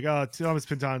who are like, oh, Thomas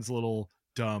Pynchon's a little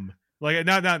dumb. Like,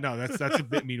 no, that's a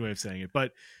bit mean way of saying it,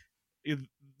 but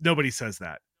nobody says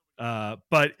that.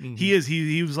 But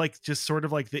he was like just sort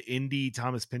of like the indie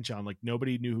Thomas Pynchon. Like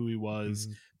nobody knew who he was,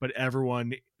 but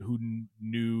everyone who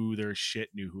knew their shit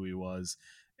knew who he was.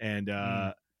 And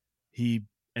he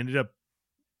ended up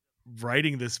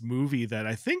writing this movie that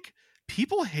I think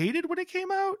people hated when it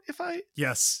came out.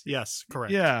 Yes,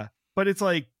 correct. Yeah. But it's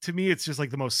like, to me, it's just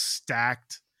like the most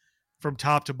stacked from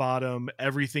top to bottom,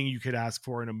 everything you could ask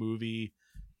for in a movie.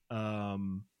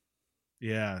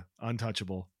 Yeah,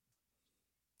 untouchable.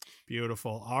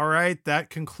 Beautiful. All right, that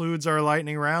concludes our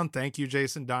lightning round. Thank you,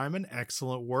 Jason Diamond.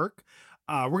 Excellent work.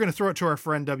 We're going to throw it to our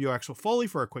friend W. Axel Foley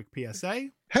for a quick PSA.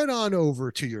 Head on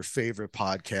over to your favorite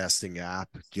podcasting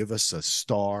app. Give us a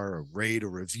star, a rate, a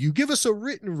review. Give us a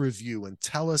written review and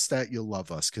tell us that you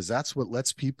love us, because that's what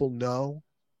lets people know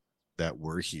that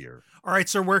we're here. All right,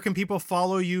 sir, where can people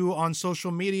follow you on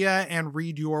social media and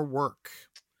read your work?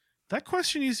 That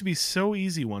question used to be so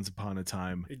easy once upon a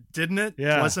time. Didn't it?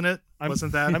 Yeah. Wasn't it?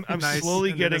 Wasn't that I'm nice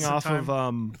slowly getting off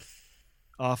time?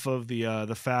 of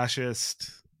the fascist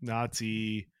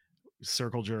Nazi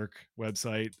circle jerk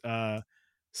website.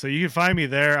 So you can find me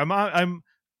there. I'm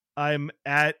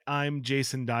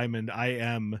Jason Diamond. I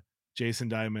am Jason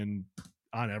Diamond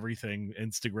on everything.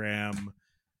 Instagram,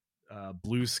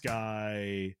 Blue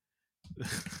Sky.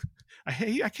 I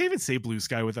can't even say Blue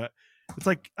Sky with that. It's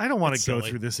like, I don't want to go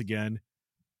through this again.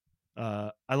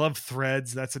 I love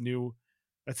Threads. That's a new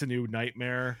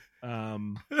nightmare.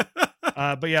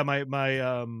 But yeah,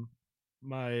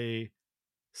 my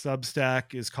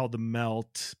Substack is called The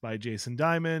Melt by Jason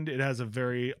Diamond. It has a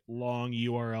very long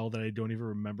URL that I don't even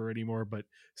remember anymore, but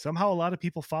somehow a lot of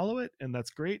people follow it, and that's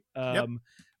great. I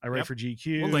write for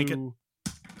GQ. We'll link it.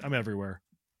 I'm everywhere.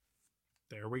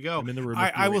 There we go. I'm in the room.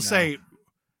 I will say,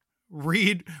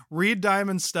 read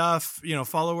Diamond stuff,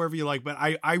 follow wherever you like, but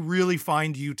I really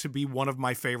find you to be one of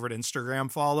my favorite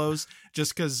Instagram follows,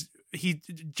 just because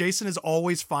Jason is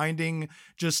always finding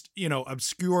just,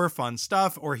 obscure fun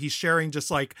stuff, or he's sharing just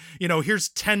like, here's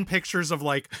 10 pictures of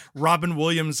like Robin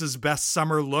Williams's best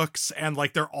summer looks, and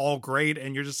like they're all great,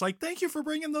 and you're just like, thank you for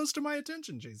bringing those to my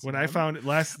attention, Jason. When I found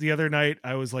the other night,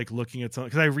 I was like looking at something,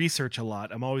 because I research a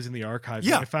lot. I'm always in the archives.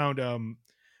 Yeah. I found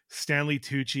Stanley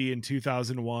Tucci in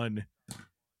 2001,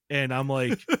 and I'm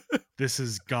like, this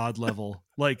is God level.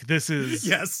 Like, this is,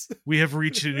 yes, we have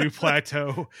reached a new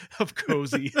plateau of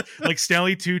cozy. Like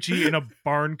Stanley Tucci in a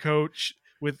barn coach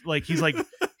with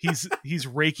he's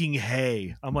raking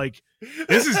hay. I'm like,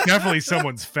 this is definitely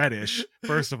someone's fetish.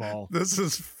 First of all, this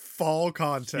is fall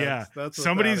content. Yeah, that's what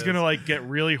somebody's gonna like get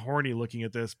really horny looking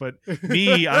at this, but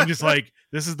me, I'm just like,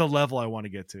 this is the level I want to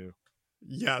get to.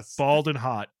 Yes, bald and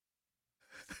hot.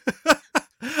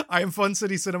 I am Fun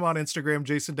City Cinema on Instagram,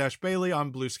 Jason-Bailey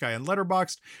on Blue Sky and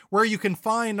Letterboxd, where you can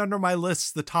find under my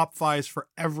lists the top 5s for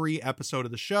every episode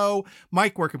of the show.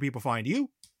 Mike, where can people find you?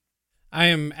 I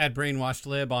am at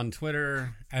BrainwashedLib on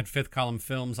Twitter, at Fifth Column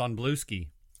Films on Bluesky.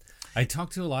 I've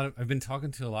been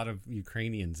talking to a lot of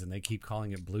Ukrainians, and they keep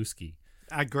calling it Bluesky.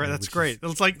 That's great.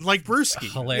 It's like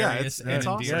Brewski. Hilarious and it's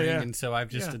endearing, awesome. and so I've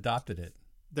just adopted it.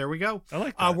 There we go. I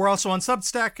like that. We're also on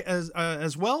Substack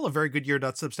as well,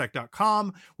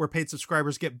 averygoodyear.substack.com, where paid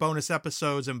subscribers get bonus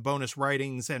episodes and bonus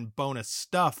writings and bonus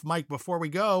stuff. Mike, before we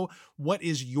go, what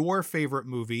is your favorite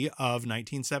movie of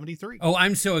 1973? Oh,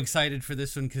 I'm so excited for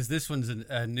this one, because this one's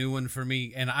a new one for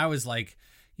me. And I was like,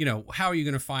 how are you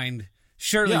going to find...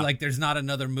 Surely, there's not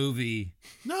another movie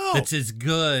that's as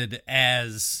good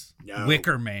as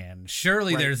Wicker Man.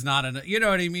 Surely there's not an... You know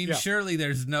what I mean? Yeah. Surely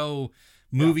there's no...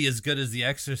 movie as good as The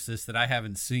Exorcist that I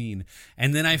haven't seen.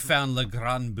 And then I found Le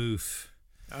Grand Bouffe.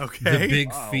 Okay. The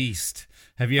Big Feast.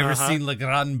 Have you ever seen Le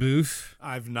Grand Bouffe?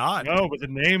 I've not. No, but the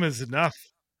name is enough.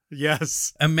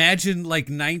 Yes. Imagine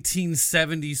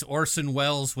 1970s Orson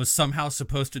Welles was somehow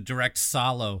supposed to direct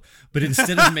Salo, but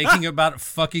instead of making about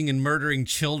fucking and murdering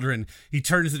children, he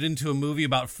turns it into a movie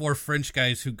about 4 French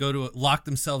guys who go to lock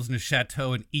themselves in a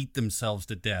chateau and eat themselves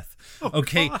to death.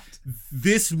 Okay, God.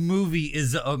 This movie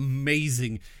is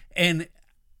amazing, and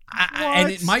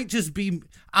it might just be,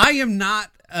 I am not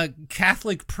a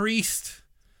Catholic priest.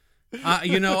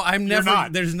 I'm never.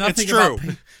 Not. There's nothing. It's true.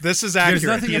 About, this is accurate.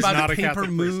 There's nothing about not a paper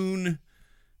moon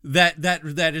that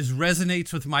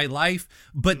resonates with my life.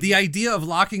 But the idea of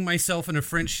locking myself in a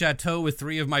French chateau with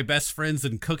 3 of my best friends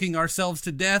and cooking ourselves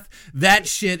to death, that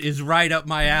shit is right up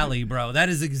my alley, bro. That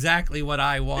is exactly what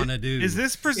I want to do. Is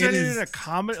this presented in a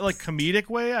comedic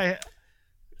way?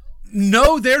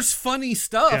 No, there's funny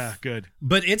stuff. Yeah, good.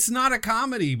 But it's not a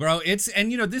comedy, bro. And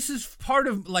this is part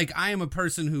of, like, I am a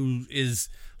person who is,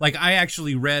 like, I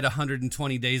actually read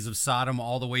 120 Days of Sodom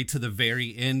all the way to the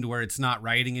very end where it's not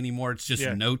writing anymore. It's just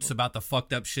notes about the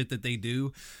fucked up shit that they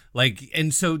do. Like,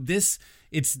 and so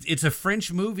it's a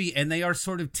French movie, and they are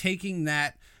sort of taking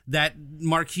that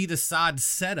Marquis de Sade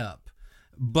setup,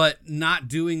 but not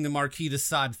doing the Marquis de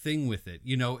Sade thing with it,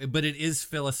 but it is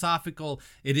philosophical,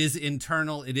 it is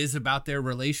internal, it is about their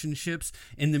relationships.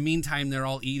 In the meantime, they're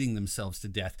all eating themselves to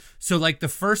death. So, like, the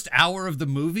first hour of the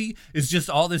movie is just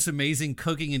all this amazing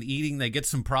cooking and eating. They get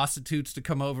some prostitutes to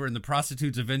come over, and the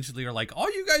prostitutes eventually are like,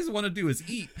 all you guys want to do is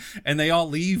eat, and they all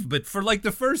leave. But for, like,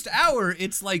 the first hour,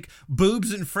 it's like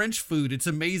boobs and French food. It's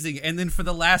amazing. And then for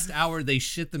the last hour, they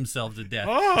shit themselves to death.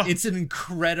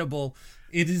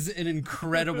 It is an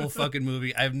incredible fucking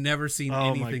movie. I've never seen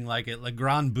anything like it. Le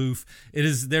Grand Bouffe.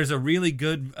 There's a really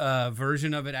good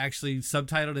version of it, actually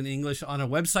subtitled in English on a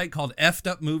website called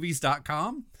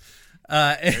effedupmovies.com.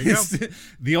 It's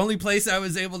the only place I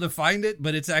was able to find it,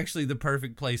 but it's actually the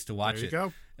perfect place to watch it.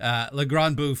 Go. Le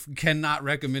Grand Bouffe, cannot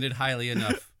recommend it highly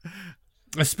enough.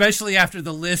 Especially after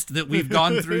the list that we've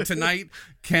gone through tonight,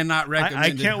 cannot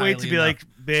recommend it. I can't wait to be enough. like,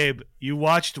 babe, you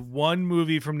watched one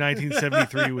movie from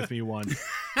 1973 with me once.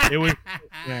 It was,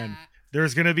 man.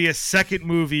 There's going to be a second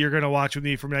movie you're going to watch with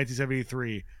me from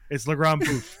 1973. It's Le Grand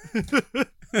Bouffe.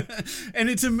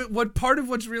 And part of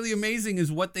what's really amazing is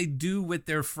what they do with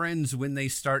their friends when they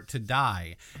start to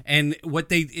die, and what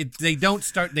they don't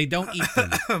eat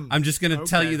them. I'm just going to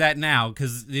tell you that now,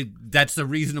 because that's a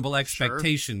reasonable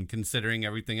expectation considering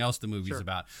everything else the movie's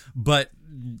about. But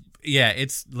yeah,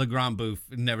 it's Le Grand Bouffe.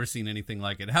 Never seen anything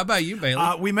like it. How about you,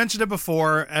 Bailey? We mentioned it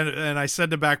before, and I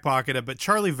said to back pocket it, but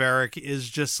Charlie Varick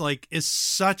is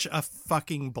such a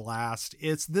fucking blast.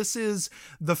 This is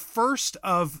the first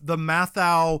of the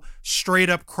Mathau straight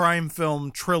up crime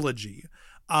film trilogy.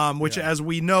 Which, as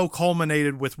we know,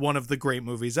 culminated with one of the great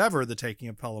movies ever, The Taking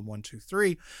of Pelham 1, 2, 3,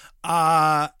 in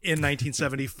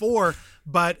 1974.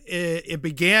 But it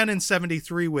began in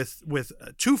 73 with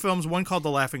two films, one called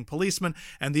The Laughing Policeman,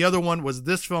 and the other one was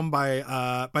this film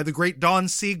by the great Don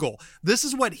Siegel. This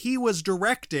is what he was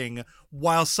directing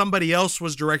while somebody else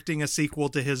was directing a sequel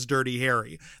to his Dirty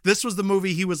Harry. This was the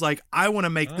movie he was like, I want to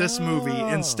make this movie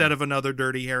instead of another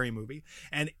Dirty Harry movie.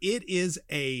 And it is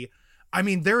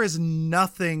there is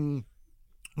nothing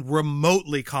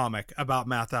remotely comic about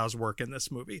Mathau's work in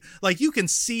this movie. Like, you can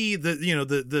see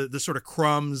the sort of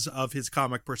crumbs of his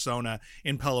comic persona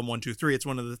in Pelham 1, 2, 3. It's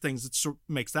one of the things that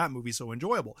makes that movie so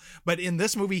enjoyable. But in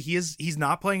this movie, he's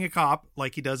not playing a cop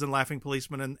like he does in Laughing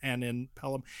Policeman and in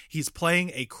Pelham. He's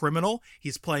playing a criminal.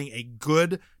 He's playing a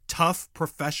good, tough,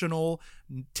 professional,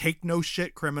 take no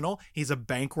shit criminal. He's a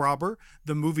bank robber.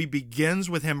 The movie begins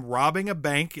with him robbing a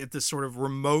bank at this sort of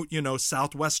remote,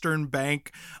 southwestern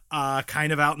bank,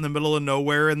 kind of out in the middle of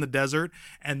nowhere in the desert.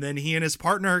 And then he and his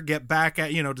partner get back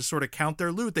at, to sort of count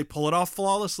their loot. They pull it off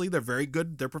flawlessly. They're very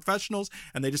good. They're professionals.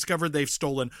 And they discovered they've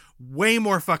stolen way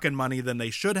more fucking money than they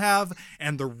should have.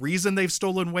 And the reason they've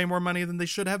stolen way more money than they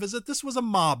should have is that this was a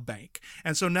mob bank.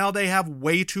 And so now they have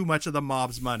way too much of the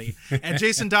mob's money. And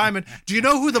Jason Diamond, do you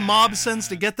know who the mob sends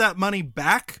to get that money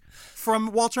back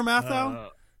from Walter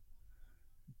Matthau?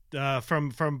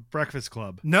 From Breakfast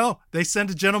Club. No, they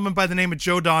send a gentleman by the name of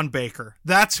Joe Don Baker.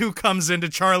 That's who comes into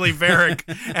Charlie Varick.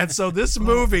 And so this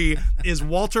movie is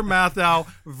Walter Matthau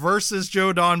versus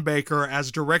Joe Don Baker,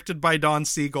 as directed by Don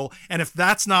Siegel. And if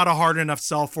that's not a hard enough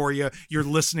sell for you, you're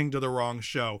listening to the wrong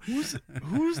show.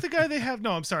 Who's the guy they have?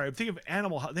 No, I'm sorry. I'm thinking of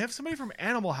Animal House. They have somebody from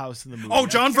Animal House in the movie. Oh,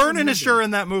 John Vernon is sure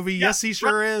in that movie. Yeah, yes, he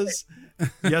sure is.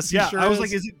 Yes, he sure is. I was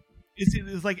like,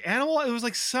 it's like Animal. It was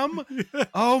like some.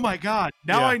 Oh my god!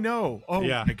 Now I know. Oh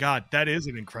my god, that is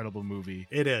an incredible movie.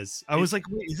 It is. I was like,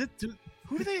 wait, is it?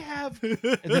 Who do they have?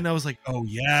 And then I was like, oh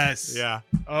yes. Yeah.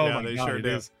 Oh yeah, my they god, sure it do.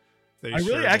 is. They I really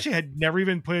sure actually had never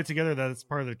even put it together that it's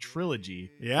part of the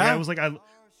trilogy. Yeah. And I was like,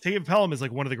 Taking Pelham is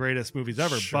like one of the greatest movies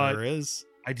ever. Sure but is.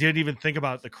 I didn't even think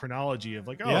about the chronology of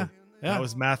like, that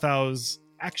was Mathau's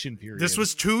action period. This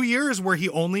was 2 years where he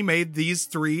only made these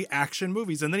 3 action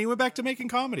movies, and then he went back to making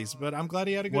comedies. But I'm glad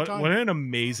he had a good time. What an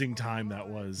amazing time that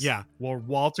was. Yeah. Well,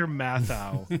 Walter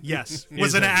Matthau,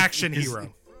 was an action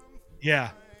hero. Yeah.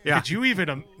 Could you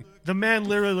even? The man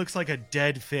literally looks like a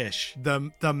dead fish.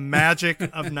 The magic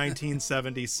of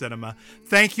 1970s cinema.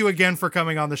 Thank you again for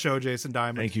coming on the show, Jason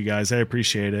Diamond. Thank you, guys. I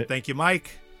appreciate it. Thank you,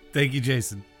 Mike. Thank you,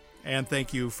 Jason. And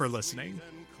thank you for listening.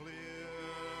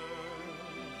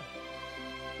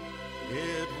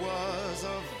 It was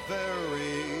a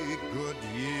very good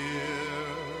year.